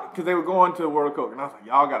try. Because they were going to the World of Coke. And I was like,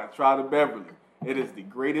 y'all got to try the Beverly. It is the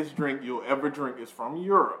greatest drink you'll ever drink. It's from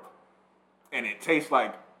Europe. And it tastes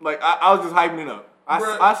like I was just hyping it up.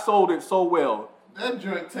 I sold it so well. That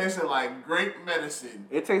drink tasted like grape medicine.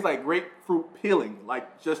 It tastes like grapefruit peeling.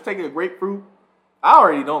 Like, just taking a grapefruit. I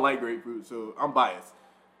already don't like grapefruit, so I'm biased.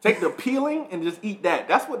 Take the peeling and just eat that.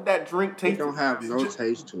 That's what that drink tastes like. It don't have no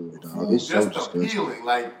taste to it, dog. It's just so disgusting.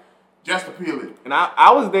 Peeling, just the peeling. And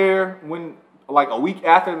I was there when, like, a week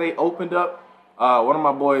after they opened up. One of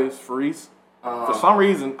my boys, Faris, for some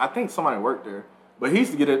reason, I think somebody worked there, but he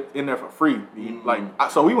used to get it in there for free. Mm-hmm.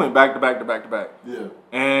 So we went back to back to back to back. Yeah.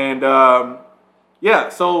 And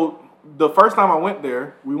so the first time I went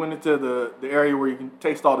there, we went into the area where you can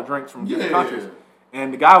taste all the drinks from different countries.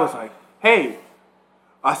 And the guy was like, hey,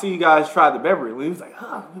 I see you guys tried the Beverly. And he was like,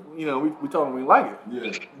 huh. You know, we told him we like it.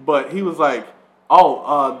 Yeah. But he was like,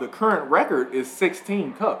 oh, the current record is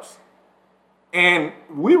 16 cups. And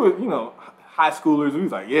we were, you know, high schoolers. We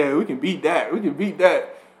was like, yeah, we can beat that. We can beat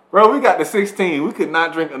that. Bro, we got the 16. We could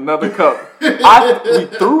not drink another cup. We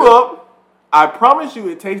threw up. I promise you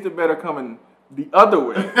it tasted better coming the other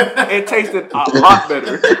way. It tasted a lot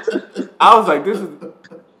better. I was like, it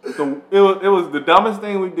was the dumbest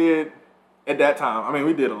thing we did at that time. I mean,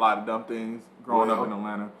 we did a lot of dumb things growing up in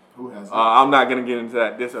Atlanta. Who has I'm not going to get into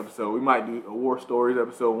that this episode. We might do a War Stories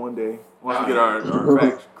episode one day once we get our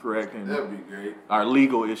facts correct and that'd be great. Our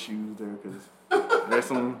legal issues there, because there's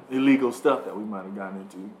some illegal stuff that we might have gotten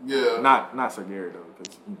into. Yeah. Not Sir Gary, though,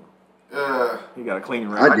 because, you know, he got a clean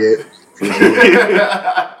record. I did.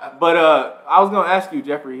 But I was going to ask you,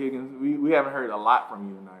 Jeffrey Higgins, we haven't heard a lot from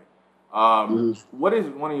you tonight. What is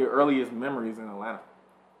one of your earliest memories in Atlanta?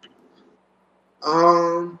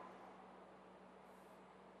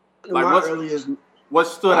 What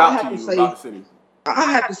stood out to you about the city?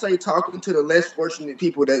 I have to say, talking to the less fortunate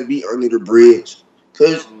people that be under the bridge,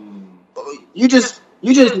 because you just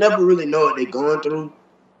never really know what they're going through.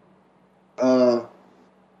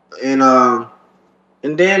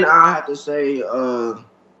 And then I have to say,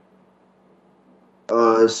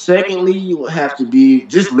 secondly, you would have to be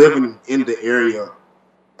just living in the area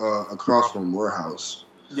across from Morehouse.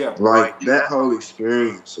 Yeah, like that whole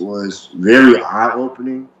experience was very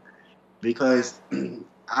eye-opening because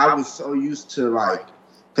I was so used to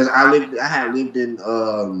because I had lived in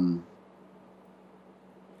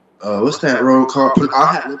what's that road called?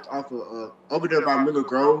 I had lived off of over there by Miller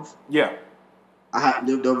Grove. Yeah, I had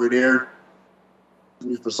lived over there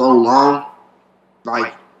for so long,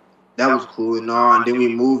 like that was cool and all. And then we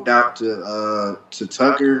moved out to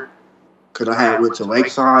Tucker. Cause I had went to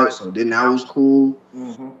Lakeside, so then that was cool.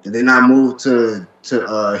 Mm-hmm. And then I moved to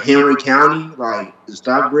Henry County, like the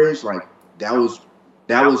Stockbridge, like that was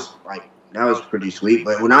pretty sweet.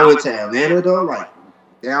 But when I went to Atlanta though, like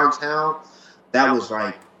downtown, that was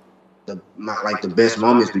like the best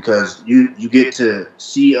moments because you get to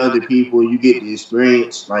see other people, you get to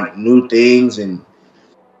experience like new things, and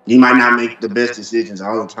you might not make the best decisions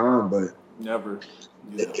all the time, but never.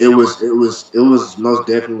 It was most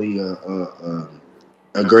definitely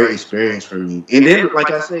a great experience for me. And then,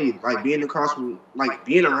 like I say, like being across from, like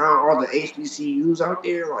being around all the HBCUs out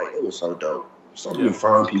there, like it was so dope. So many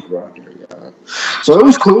fun people out there, yeah. So it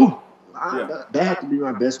was cool. That had to be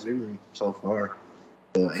my best memory so far.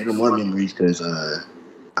 And the more memories because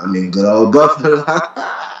I'm in good old Buffalo.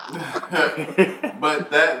 But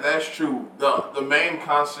that's true. The main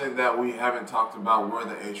constant that we haven't talked about were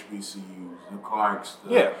the HBCUs, the Clarks,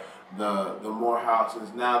 the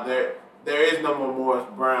Morehouses. Now there is no more Morris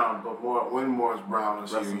Brown, but when Morris Brown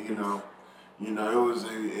was here, you know, it was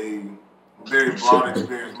a very broad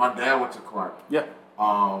experience. My dad went to Clark. Yeah.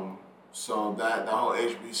 So that the whole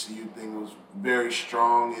HBCU thing was very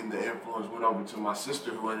strong, and the influence went over to my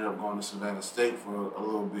sister, who ended up going to Savannah State for a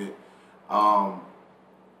little bit. But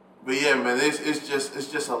yeah, man, it's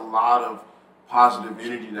just a lot of positive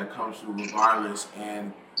energy that comes through regardless.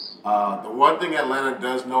 And the one thing Atlanta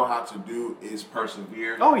does know how to do is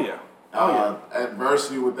persevere. Oh yeah.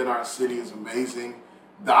 Adversity within our city is amazing.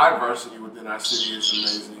 Diversity within our city is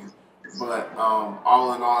amazing. But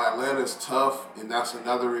all in all, Atlanta is tough, and that's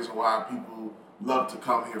another reason why people love to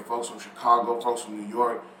come here. Folks from Chicago, folks from New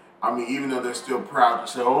York. I mean, even though they're still proud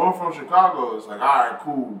to say, "Oh, I'm from Chicago," it's like, all right,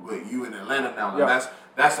 cool, but you in Atlanta now. Like,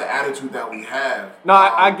 that's the attitude that we have. No,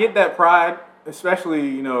 I get that pride,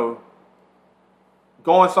 especially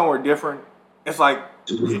going somewhere different. It's like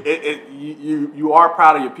you are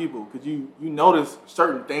proud of your people because you notice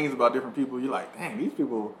certain things about different people. You're like, dang, these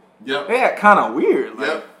people, they act kind of weird.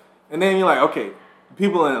 Like, and then you're like, okay,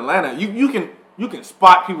 people in Atlanta, you can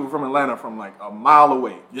spot people from Atlanta from like a mile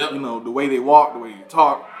away. Yep. You know, the way they walk, the way they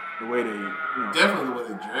talk, the way they definitely the way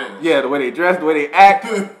they dress. Yeah, the way they dress, the way they act.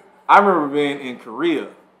 I remember being in Korea,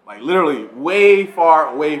 like literally way far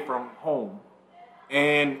away from home,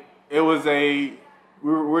 and it was we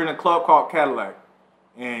were in a club called Cadillac,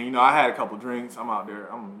 and I had a couple drinks. I'm out there,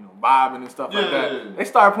 I'm vibing and stuff like that. They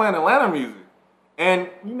started playing Atlanta music. And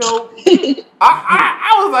I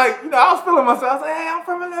was like, I was feeling myself. I was like, hey, I'm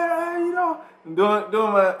from Atlanta, and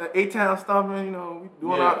doing my A-Town stomping,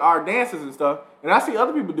 doing our dances and stuff. And I see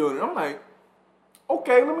other people doing it. I'm like,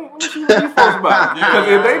 okay, let me see what these folks about. Because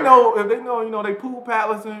if they know, they pool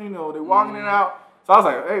paddling, they walking it out. So I was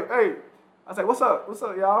like, hey. I was like, what's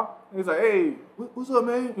up, y'all? And he's like, hey, what's up,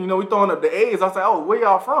 man? We throwing up the A's. I was like, oh, where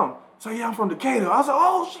y'all from? So yeah, I'm from Decatur. I was like,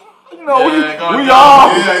 oh shit. We all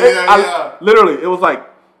literally, it was like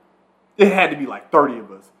it had to be like 30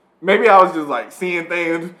 of us. Maybe I was just like seeing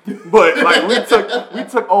things, but like we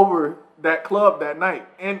took over that club that night,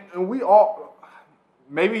 and we all,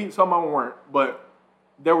 maybe some of them weren't, but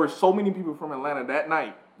there were so many people from Atlanta that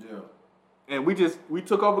night. Yeah. And we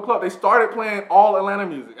took over the club. They started playing all Atlanta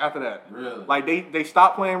music after that. Really? Like they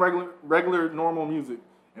stopped playing regular normal music,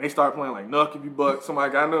 and they started playing like Nuck If You Buck.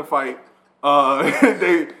 Somebody got in a fight.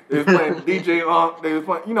 They was playing DJ Unk. They was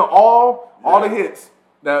playing, all the hits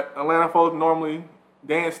that Atlanta folks normally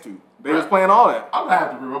dance to. They was playing all that. I'm gonna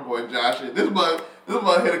have to bring my boy Josh in. This bud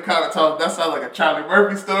hit a comment talk. That sounds like a Charlie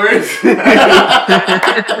Murphy story.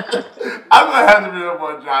 I'm gonna have to bring my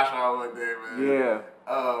boy Josh on one day, man. Yeah.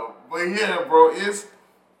 But yeah, bro, it's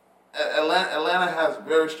Atlanta has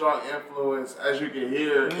very strong influence, as you can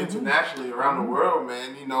hear, internationally around the world,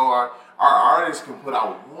 man. Our artists can put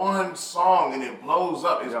out one song and it blows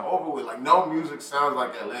up. It's over with. Like, no music sounds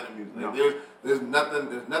like Atlanta music. Like, there's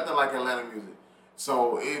nothing like Atlanta music.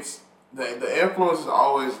 So it's the influence is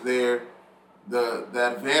always there. The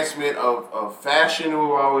advancement of fashion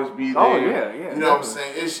will always be there. Oh yeah. You know what I'm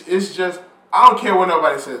saying? It's just, I don't care what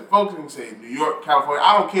nobody says. Folks can say New York, California.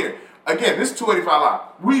 I don't care. Again, this is 285 Live.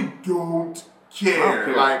 We don't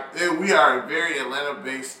care. Like, we are a very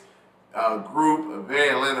Atlanta-based group, a very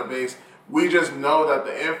Atlanta-based. We just know that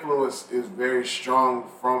the influence is very strong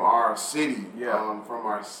from our city, from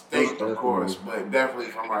our state, of course, but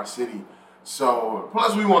definitely from our city. So,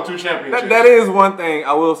 plus we won 2 championships. That is one thing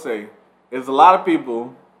I will say. Is a lot of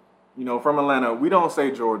people, from Atlanta, we don't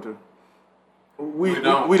say Georgia. We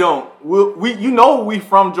don't. We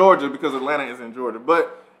from Georgia because Atlanta is in Georgia.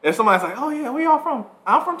 But if somebody's like, oh yeah, where y'all from?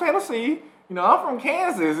 I'm from Tennessee. I'm from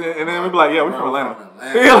Kansas, and then we be like, yeah, we're from Atlanta.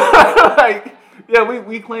 Like, yeah,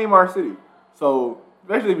 we claim our city. So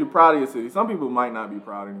especially if you're proud of your city, some people might not be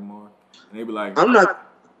proud anymore, and they be like, I'm not.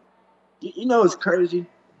 It's crazy.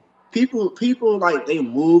 People like they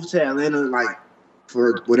move to Atlanta like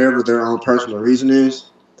for whatever their own personal reason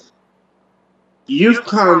is. You've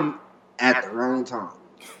come at the wrong time.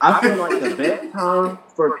 I feel like the best time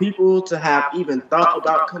for people to have even thought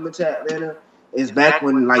about coming to Atlanta is back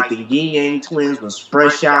when like the Yin Yang Twins was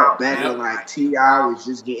fresh out, back when like T.I. was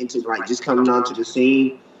just getting to like just coming onto the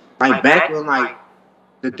scene, like back when like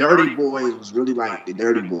the Dirty Boys was really like the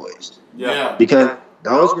Dirty Boys. Yeah. Because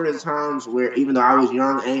those were the times where even though I was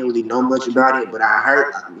young, I didn't really know much about it, but I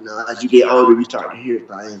heard, you know, as you get older, you start to hear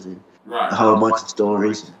things and a whole bunch of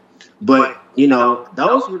stories. But you know,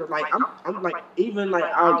 those were like I'm like even like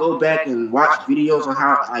I'll go back and watch videos on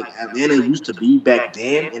how like Atlanta used to be back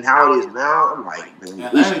then and how it is now. I'm like, man,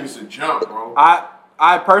 Atlanta used to jump, bro.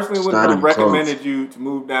 I personally wouldn't have recommended you to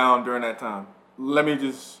move down during that time. Let me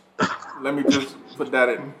just put that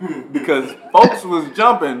in, because folks was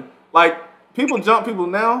jumping. Like, people jump people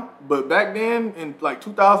now, but back then in like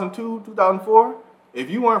 2002, 2004, if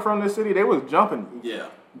you weren't from this city, they was jumping. Yeah.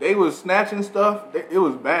 They was snatching stuff. It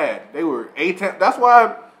was bad. They were A-Town. That's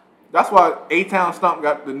why A-Town Stomp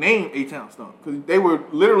got the name A-Town Stomp, because they were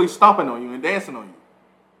literally stomping on you and dancing on you.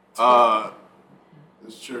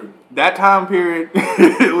 It's true. That time period,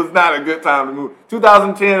 it was not a good time to move.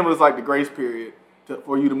 2010 was like the grace period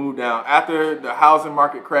for you to move down. After the housing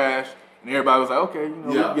market crashed and everybody was like, okay, you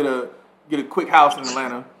know, we get a quick house in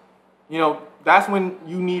Atlanta. You know, that's when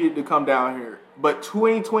you needed to come down here. But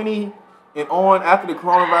 2020 and on, after the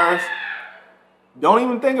coronavirus, don't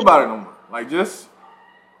even think about it no more. Like, just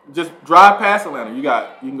drive past Atlanta. You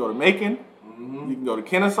can go to Macon. Mm-hmm. You can go to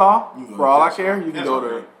Kennesaw. For all I care, you can go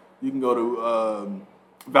to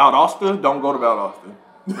Valdosta. Don't go to Valdosta.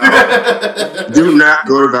 Do not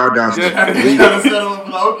go to Valdosta.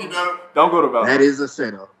 Don't go to Valdosta. That is a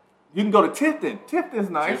setup. You can go to Tifton. Tifton's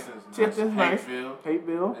nice. Tifton's nice.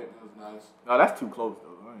 Tateville. Nice. No, that's too close though.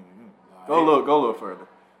 Go a little further.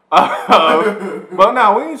 But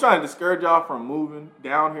no, we ain't trying to discourage y'all from moving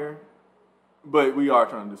down here, but we are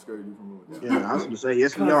trying to discourage you from moving down. Yeah, I was gonna say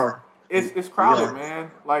yes, we are. It's crowded,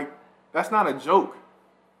 man. Like, that's not a joke.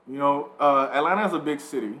 You know, Atlanta is a big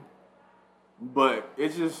city, but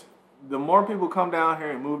it's just the more people come down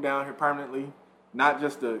here and move down here permanently, not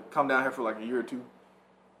just to come down here for like a year or two.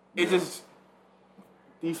 It's just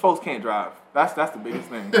these folks can't drive. That's the biggest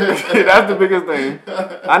thing. That's the biggest thing.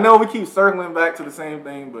 I know we keep circling back to the same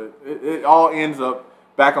thing, but it all ends up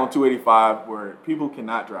back on 285 where people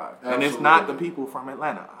cannot drive. Absolutely. And it's not the people from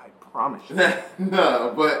Atlanta, I promise you.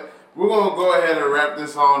 No, but we're going to go ahead and wrap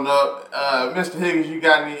this on up. Mr. Higgins, you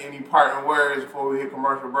got any parting words before we hit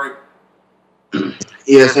commercial break?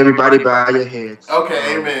 Yes, everybody bow your heads.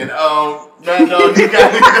 Okay, amen. Man, no, you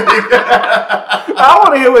got I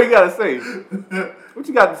want to hear what you got to say. What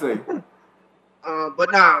you got to say?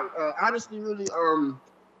 But now, honestly, really,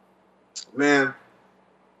 man,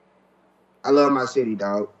 I love my city,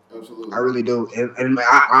 dog. Absolutely. I really do. And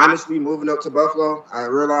I, honestly, moving up to Buffalo, I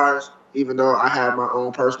realized, even though I have my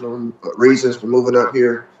own personal reasons for moving up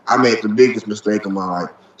here, I made the biggest mistake of my life.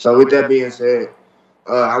 So with that being said,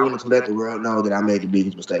 I wanted to let the world know that I made the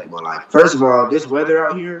biggest mistake of my life. First of all, this weather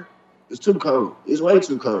out here is too cold. It's way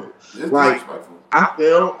too cold. It's like, I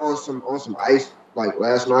fell on some ice like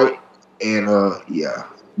last night, and yeah,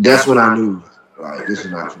 that's when I knew like this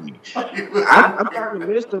is not for me. I'm starting to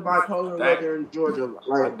miss the bipolar weather in Georgia.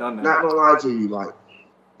 Like, not gonna lie to you, like,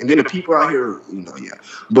 and then the people out here, you know, yeah.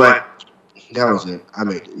 But that was it. I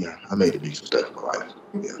made the biggest mistake of my life.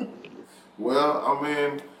 Yeah. Well, I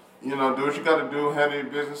mean, you know, do what you got to do, handle your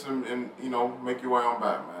business, and you know, make your way on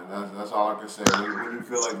back, man. That's all I can say. When you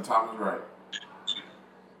feel like the time is right.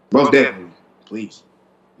 Most definitely, please.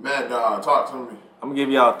 Mad Dog, talk to me. I'm gonna give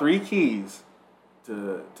y'all 3 keys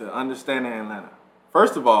to understanding Atlanta.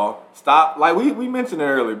 First of all, stop. Like we mentioned it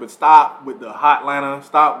earlier, but stop with the hot Atlanta.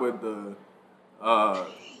 Stop with the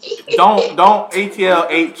don't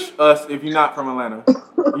ATLH us if you're not from Atlanta.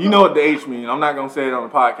 You know what the H means. I'm not gonna say it on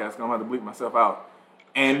the podcast. I'm gonna have to bleep myself out.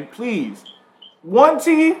 And please, 1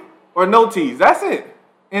 T or no T's. That's it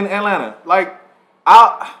in Atlanta. Like,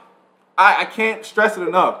 I can't stress it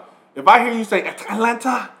enough. If I hear you say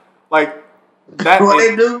Atlanta, like that, what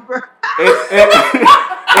they do, bro?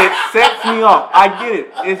 It sets me off. I get it.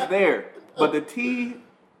 It's there. But the T,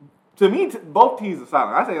 to me, both T's are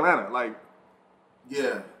silent. I say Atlanta, like.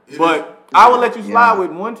 Yeah. But I would let you slide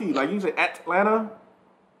with 1 T. Like, you can say Atlanta,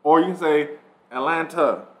 or you can say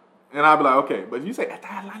Atlanta. And I'll be like, okay. But you say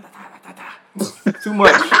Atlanta, too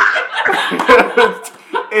much.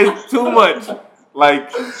 It's too much. Like,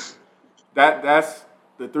 that's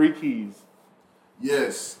the 3 keys.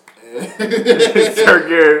 Yes. Sir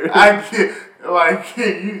Garrett. I get, like,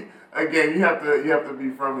 you have to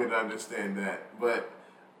be from here to understand that. But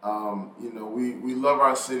you know, we love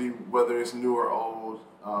our city, whether it's new or old.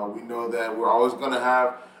 We know that we're always gonna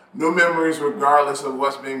have new memories regardless of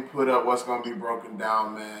what's being put up, what's going to be broken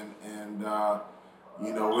down, man. And,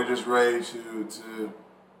 you know, we're just ready to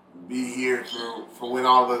be here for when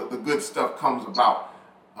all the good stuff comes about.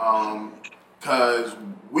 Because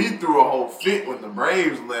we threw a whole fit when the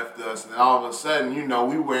Braves left us, and all of a sudden, you know,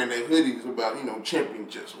 we wearing their hoodies about, you know,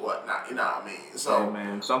 championships, whatnot, you know what I mean? So, hey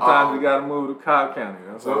man, sometimes you gotta move to Cobb County.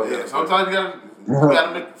 So yeah, sometimes you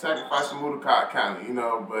gotta make the sacrifice to move to Cobb County, you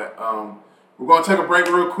know. But we're gonna take a break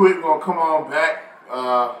real quick. We're gonna come on back.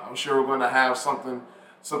 I'm sure we're gonna have something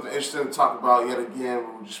interesting to talk about yet again.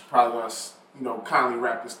 We're just probably gonna, you know, kindly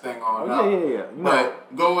wrap this thing on up. Yeah.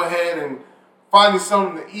 But go ahead and find you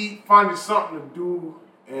something to eat, find you something to do,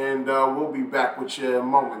 and we'll be back with you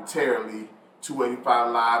momentarily.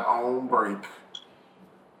 285 Live on break.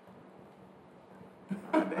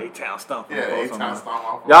 The A-Town stomp. Yeah, the A-Town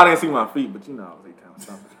stomp. Y'all didn't see my feet, but you know I was A-Town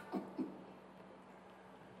stomping.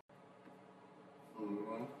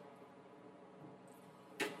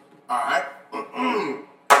 All right.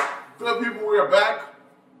 Good people, we are back.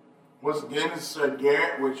 Once again, this is Sir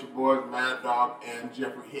Garrett with your boys Mad Dog and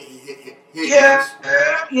Jeffrey Higgins. Yes.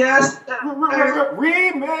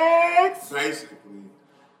 Remix. Basically.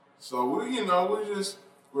 So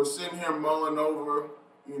we're sitting here mulling over,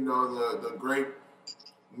 you know, the great,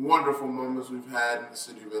 wonderful moments we've had in the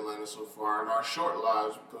city of Atlanta so far in our short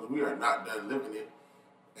lives, because we are not done living it.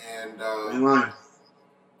 And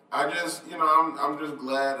I just, you know, I'm just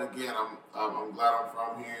glad. Again, I'm glad I'm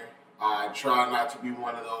from here. I try not to be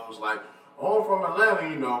one of those like, oh, I'm from Atlanta,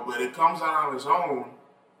 you know, but it comes out on its own.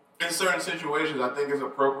 In certain situations, I think it's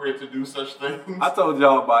appropriate to do such things. I told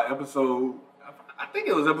y'all by episode, I think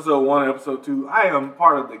it was episode 1 or episode 2, I am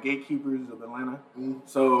part of the gatekeepers of Atlanta.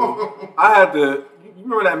 So I had to, you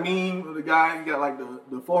remember that meme of the guy, he got like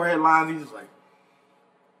the forehead lines, he's just like,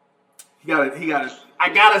 I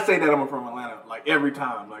gotta say that I'm from Atlanta, like every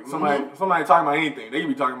time. Like somebody talking about anything, they could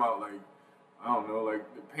be talking about like, I don't know, like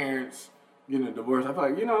the parents getting a divorce. I feel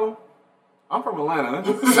like, you know, I'm from Atlanta.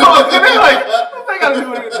 So like, I gotta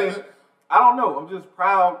do anything. I don't know. I'm just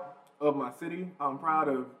proud of my city. I'm proud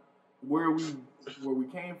of where we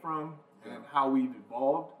came from and how we've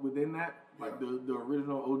evolved within that. Like the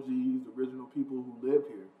original OGs, the original people who lived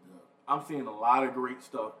here. Yeah. I'm seeing a lot of great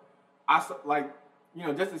stuff. Like, you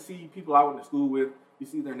know, just to see people I went to school with, you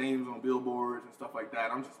see their names on billboards and stuff like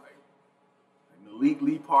that. I'm just like Malik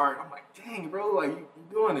Lee Park. I'm like, dang, bro, like you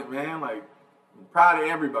doing it, man. Like, I'm proud of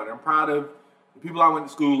everybody. I'm proud of the people I went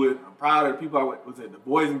to school with. I'm proud of the people the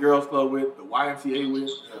Boys and Girls Club with, the YMCA with.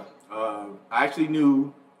 Yeah. I actually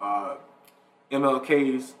knew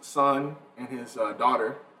MLK's son and his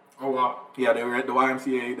daughter. Oh, wow. Yeah, they were at the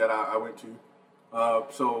YMCA that I went to.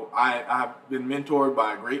 So I've been mentored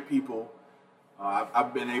by great people.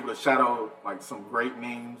 I've been able to shadow like some great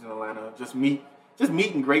names in Atlanta. Just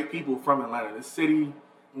meeting great people from Atlanta. This city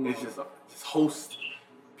is just hosts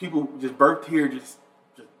people just birthed here. Just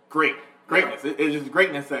greatness. It's just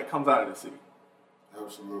greatness that comes out of the city.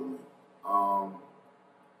 Absolutely. I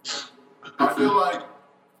feel like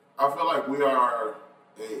we are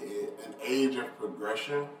an age of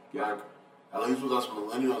progression. Yeah. Like, at least with us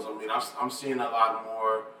millennials, I mean, I'm seeing a lot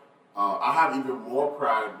more. I have even more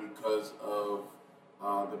pride because of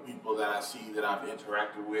the people that I see that I've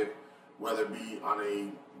interacted with, whether it be on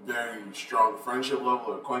a very strong friendship level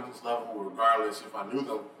or acquaintance level, regardless if I knew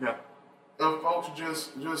them. Yeah. And folks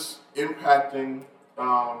just impacting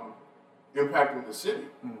the city.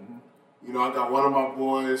 Mm-hmm. You know, I got one of my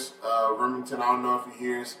boys, Remington. I don't know if he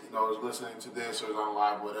hears, you know, is listening to this or is on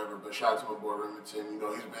live, whatever. But shout out to my boy Remington. You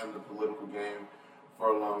know, he's been in the political game for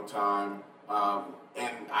a long time,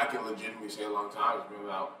 and I can legitimately say a long time. It's been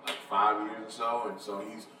about like 5 years or so, and so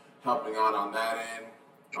he's helping out on that end.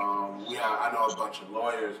 I know a bunch of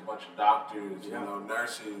lawyers, a bunch of doctors, you know,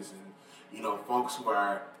 nurses, and you know, folks who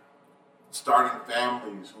are starting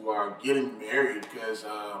families, who are getting married. Because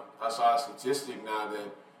I saw a statistic now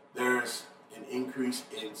that there's an increase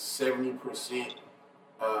in 70%,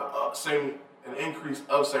 an increase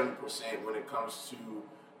of 70% when it comes to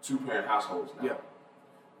two-parent households now. Yeah.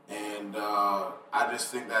 And I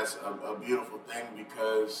just think that's a beautiful thing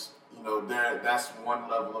because, you know, that's one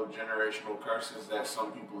level of generational curses that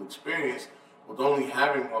some people experience with only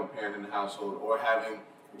having one parent in the household or having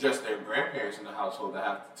just their grandparents in the household that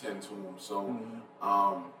have to tend to them. So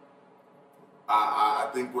I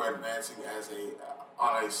think we're advancing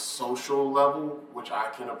on a social level, which I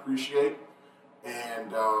can appreciate.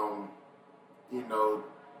 And, you know,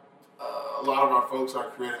 a lot of our folks are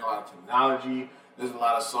creating a lot of technology. There's a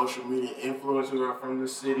lot of social media influencers who are from the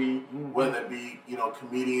city, whether it be, you know,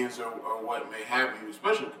 comedians or what may have you,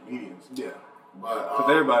 especially comedians. Yeah. But because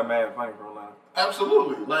everybody mad and funny from Atlanta.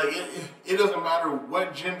 Absolutely. Like, it doesn't matter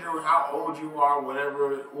what gender, how old you are,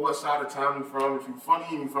 whatever, what side of town you're from. If you're funny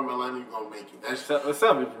and you're from Atlanta, you're going to make it. That's except if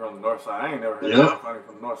you're from the north side. I ain't never heard anything funny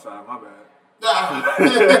from the north side. My bad.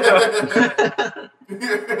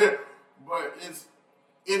 But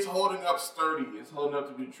it's holding up sturdy. It's holding up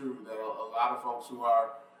to be true that a lot of folks who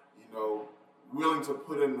are, willing to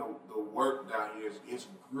put in the work down here, it's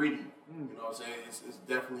gritty. You know what I'm saying? It's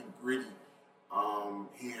definitely gritty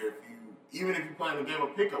here. Even if you're playing the game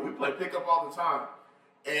of pickup, we play pickup all the time.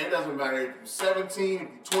 And it doesn't matter if you're 17, if you're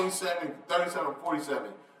 27, if you're 37, or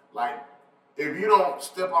 47. Like, if you don't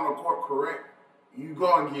step on the court correct, you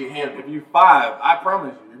go and get handled. If you 5, I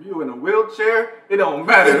promise you, if you in a wheelchair, it don't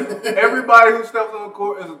matter. Everybody who steps on the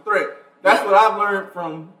court is a threat. That's what I've learned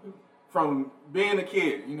from being a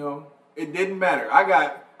kid, It didn't matter. I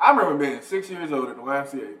remember being 6 years old at the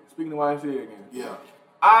YMCA. Speaking of YMCA again. Yeah.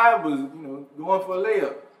 I was, going for a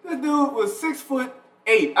layup. This dude was 6'8".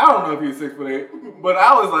 I don't know if he was 6'8", but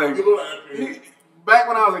I was like, back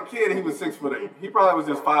when I was a kid, he was 6'8". He probably was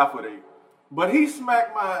just 5'8". But he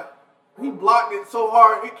blocked it so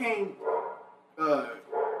hard, it came,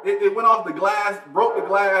 it went off the glass, broke the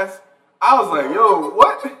glass. I was like, yo,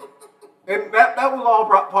 what? And that was all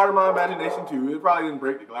part of my imagination too. It probably didn't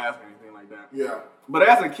break the glass or anything like that. Yeah. But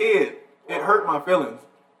as a kid, it hurt my feelings.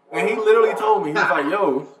 And he literally told me, he was like,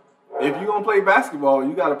 yo, if you're going to play basketball, if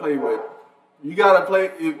you're going to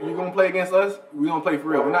play against us, we're going to play for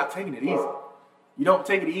real. We're not taking it easy. You don't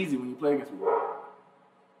take it easy when you play against people.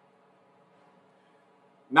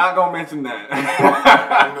 Not going to mention that.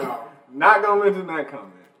 No. Not going to mention that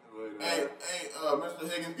comment. But, hey, Mr.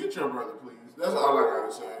 Higgins, get your brother, please. That's all I got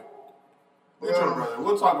to say. Get your brother.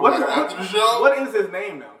 We'll talk about it after the show. What is his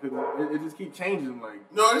name now? Because it just keeps changing.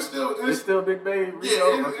 No, it's still Big Baby Rico?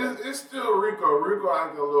 Yeah, it's still Rico. Rico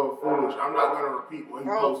acting a little foolish. I'm not going to repeat what he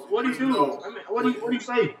posted. What do you do? What do you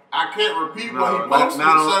say? I can't repeat what he posted,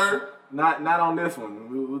 sir. Not on this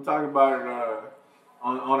one. We'll talk about it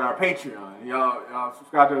on our Patreon. Y'all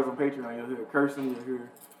subscribe to us on Patreon. You'll hear cursing. You'll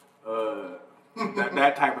hear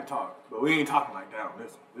that type of talk. But we ain't talking like that on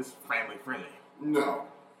this one. This is family friendly. No.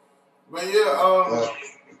 But yeah,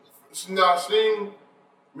 now seeing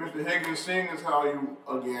Mr. Higgins, seeing as how you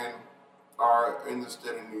again are in the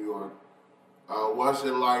state of New York, what's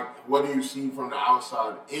it like? What do you see from the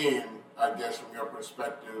outside in? I guess from your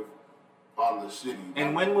perspective on the city.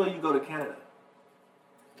 And when will you go to Canada?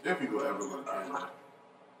 If you will ever go to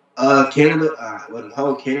Canada. Canada, the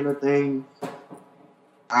whole Canada thing,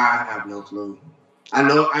 I have no clue. I've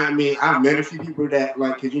met a few people that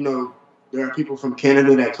cause there are people from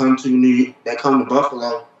Canada that come to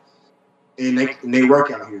Buffalo, and they work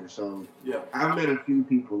out here. So yeah, I've met a few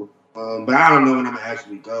people, but I don't know when I'm gonna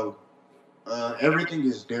actually go. Everything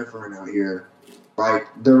is different out here. Like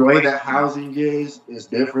the way that housing is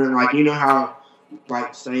different. Like how,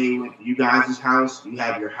 say with you guys' house, you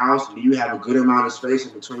have your house and you have a good amount of space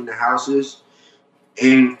in between the houses.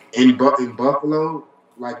 In Buffalo,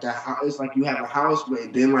 it's like you have a house,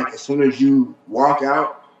 but then as soon as you walk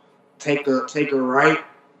out. Take a right.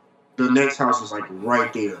 The next house is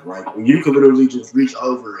right there. You can literally just reach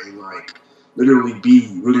over and literally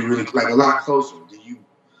be really, really a lot closer than you.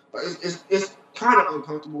 But it's kind of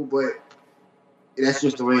uncomfortable, but that's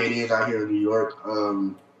just the way it is out here in New York.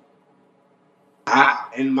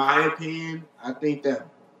 In my opinion, I think that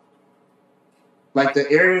the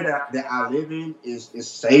area that I live in is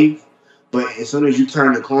safe, but as soon as you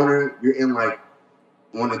turn the corner, you're in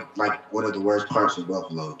one of the worst parts of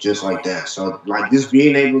Buffalo, just like that. So just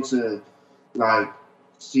being able to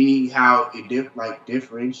see how it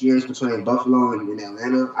differentiates between Buffalo and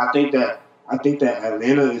Atlanta. I think that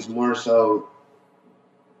Atlanta is more so.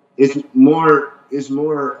 It's more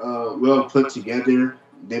well put together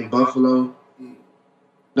than Buffalo.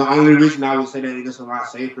 The only reason I would say that it's a lot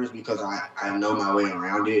safer is because I know my way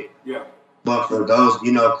around it. Yeah. But for those,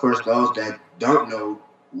 of course, those that don't know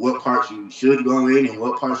what parts you should go in and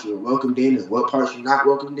what parts you're welcomed in and what parts you're not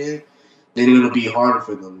welcomed in, then it'll be harder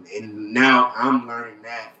for them. And now I'm learning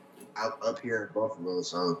that up here in Buffalo.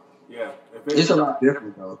 So yeah, it's a lot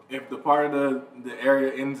different though. If the part of the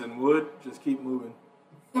area ends in wood, just keep moving.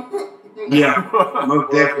 Yeah,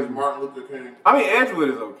 most definitely. Martin Luther King. I mean,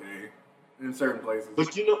 Edgewood is okay in certain places.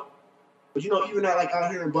 But even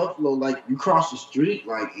out here in Buffalo, you cross the street,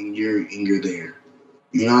 and you're there.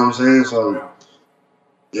 You know what I'm saying? So.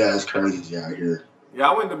 Yeah, it's crazy out here. Yeah,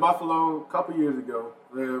 I went to Buffalo a couple years ago.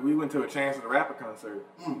 We went to a Chance the Rapper concert.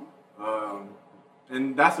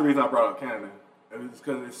 And that's the reason I brought up Canada. It was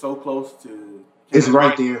because it's so close to Canada. It's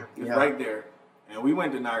right there. It's right there. And we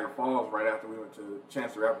went to Niagara Falls right after we went to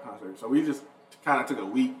Chance the Rapper concert. So we just kind of took a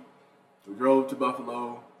week. We drove to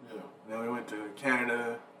Buffalo. Yeah. Then we went to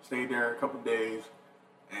Canada, stayed there a couple of days,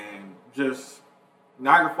 and just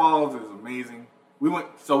Niagara Falls is amazing. We went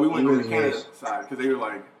on the Canada side because they were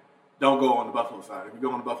like, don't go on the Buffalo side. If you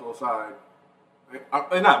go on the Buffalo side,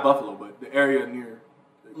 not Buffalo, but the area near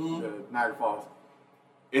the Niagara Falls,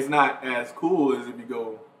 it's not as cool as if you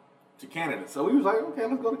go to Canada. So we was like, okay,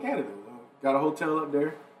 let's go to Canada. Got a hotel up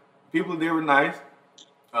there. People there were nice.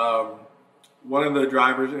 One of the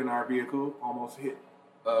drivers in our vehicle almost hit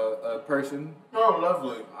a person. Oh,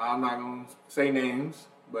 lovely. I'm not going to say names,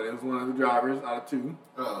 but it was one of the drivers out of two.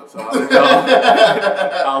 So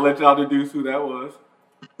I'll let y'all deduce who that was.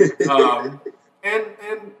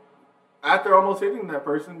 And after almost hitting that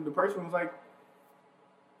person, the person was like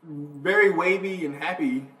very wavy and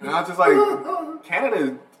happy. And I was just like, Canada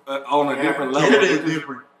is on a different level. Canada is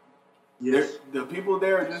different. Yes. The people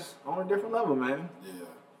there are just on a different level, man.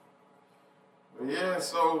 Yeah,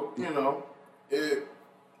 so,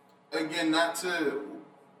 again, not to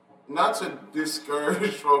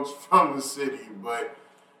discourage folks from the city, but,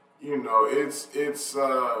 it's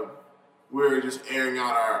we're just airing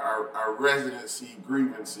out our residency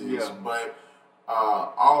grievances. Yeah. But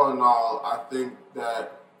all in all, I think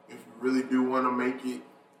that if you really do want to make it,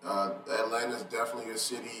 Atlanta's definitely a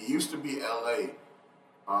city. It used to be LA.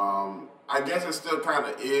 I guess it still kind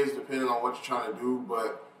of is, depending on what you're trying to do,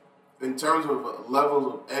 but in terms of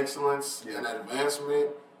levels of excellence and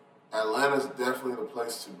advancement, Atlanta's definitely the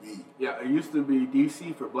place to be. Yeah, it used to be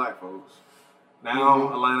DC for black folks. Now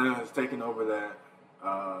Atlanta has taken over that.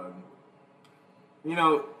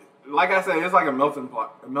 Like I said, it's like a melting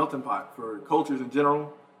pot for cultures in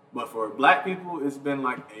general. But for black people, it's been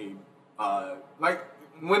like like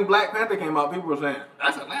when Black Panther came out, people were saying,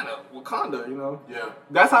 that's Atlanta, Wakanda, Yeah.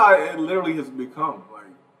 That's how it literally has become. Like,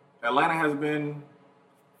 Atlanta has been,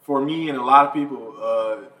 for me and a lot of people,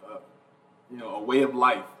 a way of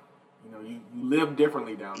life. You live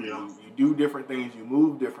differently down there. Yeah. You do different things. You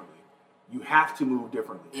move differently. You have to move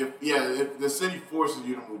differently. If the city forces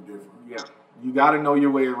you to move differently. Yeah. You got to know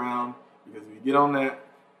your way around, because if you get on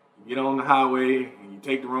the highway and you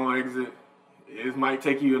take the wrong exit, it might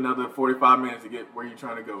take you another 45 minutes to get where you're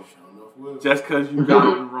trying to go. Just because you got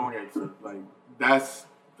on the wrong exit. Like, that's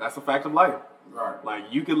a fact of life. Right. Like,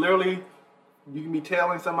 you can be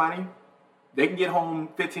tailing somebody, they can get home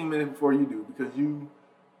 15 minutes before you do because you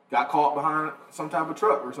got caught behind some type of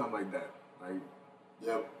truck or something like that. Like,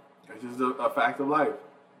 yep. It's just a fact of life.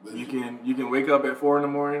 You can wake up at 4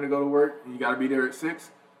 a.m. to go to work, and you got to be there at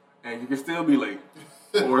 6, and you can still be late.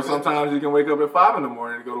 Or sometimes you can wake up at 5 a.m.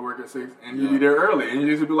 to go to work at 6, and you be there early, and you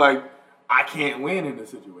just be like, I can't win in this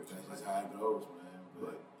situation. That's how it goes, man.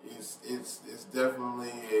 But it's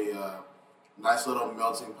definitely a nice little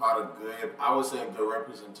melting pot of good. I would say a good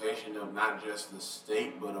representation of not just the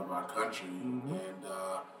state, but of our country. Mm-hmm. And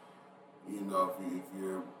if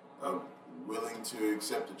you're willing to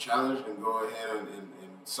accept the challenge, then go ahead and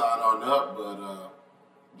sign on up. But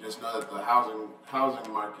just know that the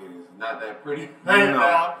housing market is not that pretty right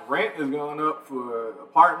now. Rent is going up for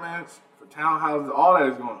apartments, for townhouses. All that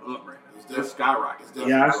is going up right now. It's skyrocketing.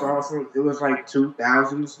 Yeah, I saw it was like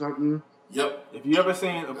 2,000 something. Yep. If you ever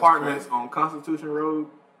seen apartments on Constitution Road,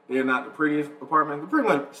 they're not the prettiest apartments. They're pretty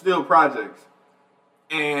much still projects.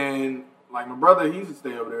 And like my brother, he used to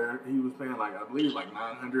stay over there. He was paying I believe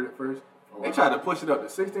 $900 at first. Oh, they tried to push it up to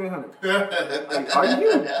 $1,600. Like,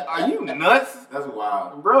 are you nuts? That's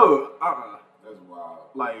wild, bro. That's wild.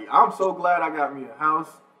 Like, I'm so glad I got me a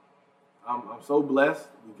house. I'm so blessed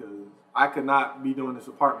because I could not be doing this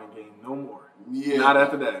apartment game no more. Yeah. Not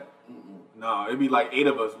after that. Mm-mm. No, it'd be like 8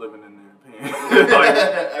 of us living in there, paying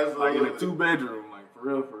like in a 2-bedroom, like for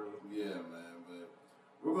real. Yeah, man. But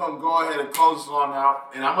we're gonna go ahead and close this on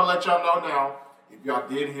out, and I'm gonna let y'all know now. If y'all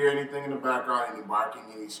did hear anything in the background, any barking,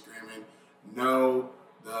 any screaming, no,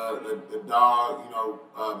 the dog,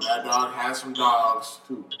 Mad Dog has some dogs,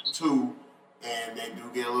 two, and they do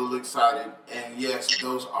get a little excited. And yes,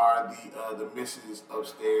 those are the misses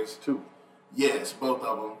upstairs. 2. Yes, both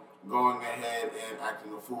of them going ahead and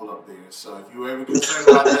acting a fool up there. So if you're ever concerned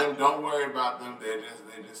about them, don't worry about them. They're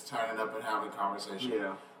just turning up and having a conversation.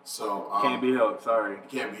 Yeah. So can't be helped. Sorry.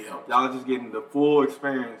 Can't be helped. Y'all are just getting the full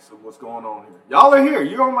experience of what's going on here. Y'all are here.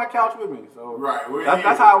 You're on my couch with me. So right.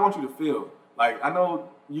 That's how I want you to feel. Like, I know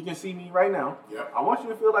you can see me right now. Yeah. I want you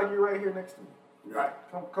to feel like you're right here next to me. Right.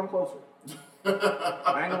 Come closer.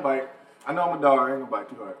 I ain't gonna bite. I know I'm a dog. I ain't gonna bite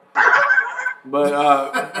too hard. But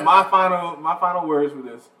my final words for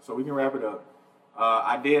this, so we can wrap it up.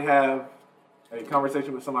 I did have a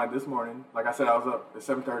conversation with somebody this morning. Like I said, I was up at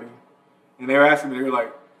 7:30, and they were asking me. They were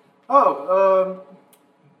like,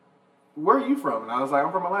 where are you from? And I was like,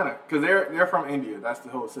 I'm from Atlanta. Because they're from India. That's the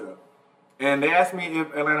whole setup. And they asked me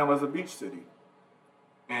if Atlanta was a beach city.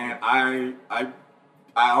 And I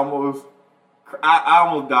almost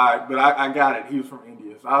died, but I got it. He was from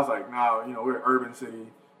India. So I was like, no, we're an urban city.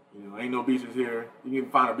 Ain't no beaches here. You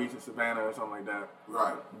can find a beach in Savannah or something like that.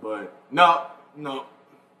 Right. But no.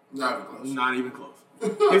 Not even close.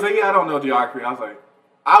 He's like, yeah, I don't know geography. I was like,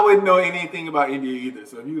 I wouldn't know anything about India either.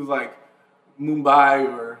 So if he was like Mumbai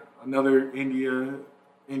or another Indian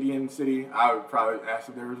city, I would probably ask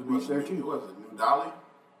if there was a beach there too. What was it, New Delhi?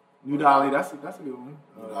 New Delhi, that's a good one.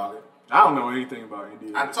 New Delhi. I don't know anything about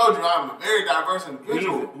India. I told you I'm a very diverse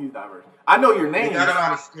individual. He's diverse. I know your name. You got a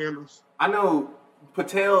lot of scammers. I know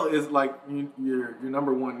Patel is like your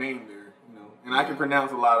number one name there, and I can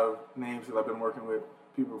pronounce a lot of names because I've been working with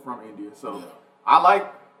people from India. So yeah. I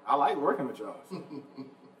like working with y'all.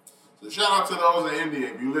 So shout out to those in India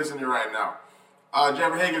if you're listening right now.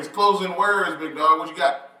 Jeffrey Higgins, closing words, big dog. What you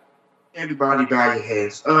got? Everybody bow your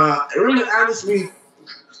heads. Really, honestly,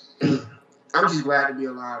 I'm just glad to be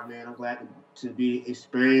alive, man. I'm glad to be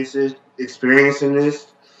experiencing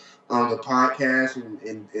this on the podcast and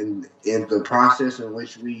in the process in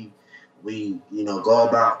which we go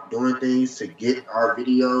about doing things to get our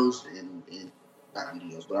videos and not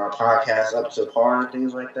videos, but our podcast up to par and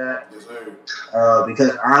things like that. Yes, sir.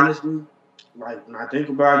 Because honestly, like when I think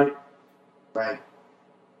about it, like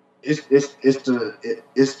it's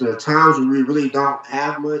the times when we really don't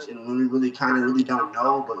have much and when we really don't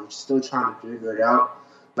know, but we're still trying to figure it out.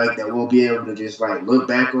 Like that we'll be able to just like look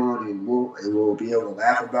back on and we'll be able to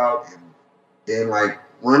laugh about, and then like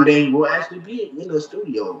one day we'll actually be in the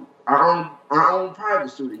studio, our own private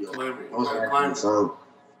studio. So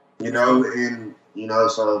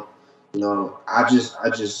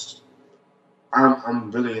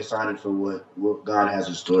I'm really excited for what God has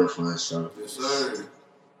in store for us. So yes, sir.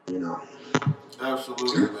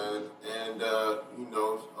 Absolutely, man. And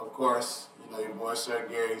of course, your boy Sir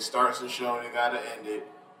Gary starts the show and he gotta end it.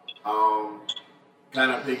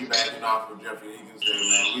 Kind of piggybacking off of Jeffrey Higgins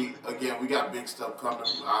there, man. We got big stuff coming.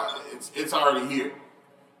 It's already here.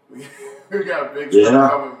 We got big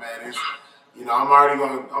stuff coming, man. It's I'm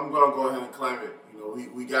gonna go ahead and claim it.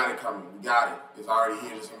 We got it coming. We got it. It's already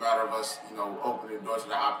here. It's a matter of us, opening doors to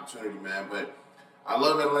the opportunity, man. But I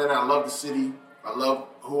love Atlanta. I love the city. I love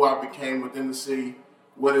who I became within the city.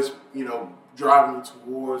 What it's, driving me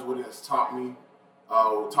towards. What it has taught me.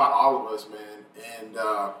 Taught all of us, man. And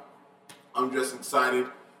I'm just excited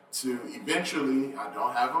to eventually, I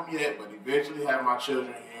don't have them yet, but eventually have my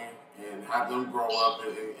children here and have them grow up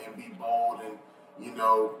and be bold and, You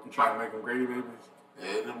trying to make them Grady babies?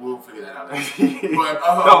 And we'll figure that out. But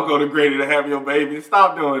don't go to Grady to have your baby.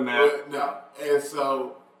 Stop doing that. No. And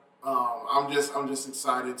so I'm just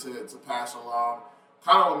excited to pass along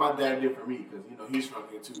kind of what my dad did for me because he's from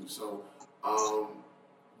here too. So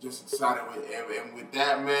just excited with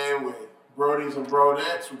that, man. With Brodies and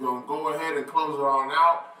Brodettes, we're gonna go ahead and close it on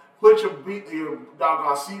out. Put your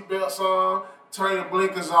doggone seatbelts on. Turn your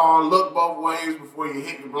blinkers on. Look both ways before you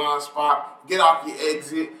hit your blind spot. Get off your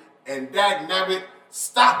exit. And dagnabbit,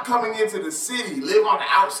 stop coming into the city. Live on the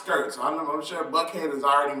outskirts. I'm sure Buckhead has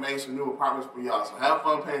already made some new apartments for y'all. So have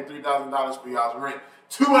fun paying $3,000 for y'all's rent.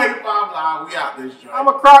 285 Live. We out this joint. I'm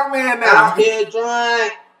a croc man now. Out here,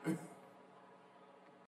 joint.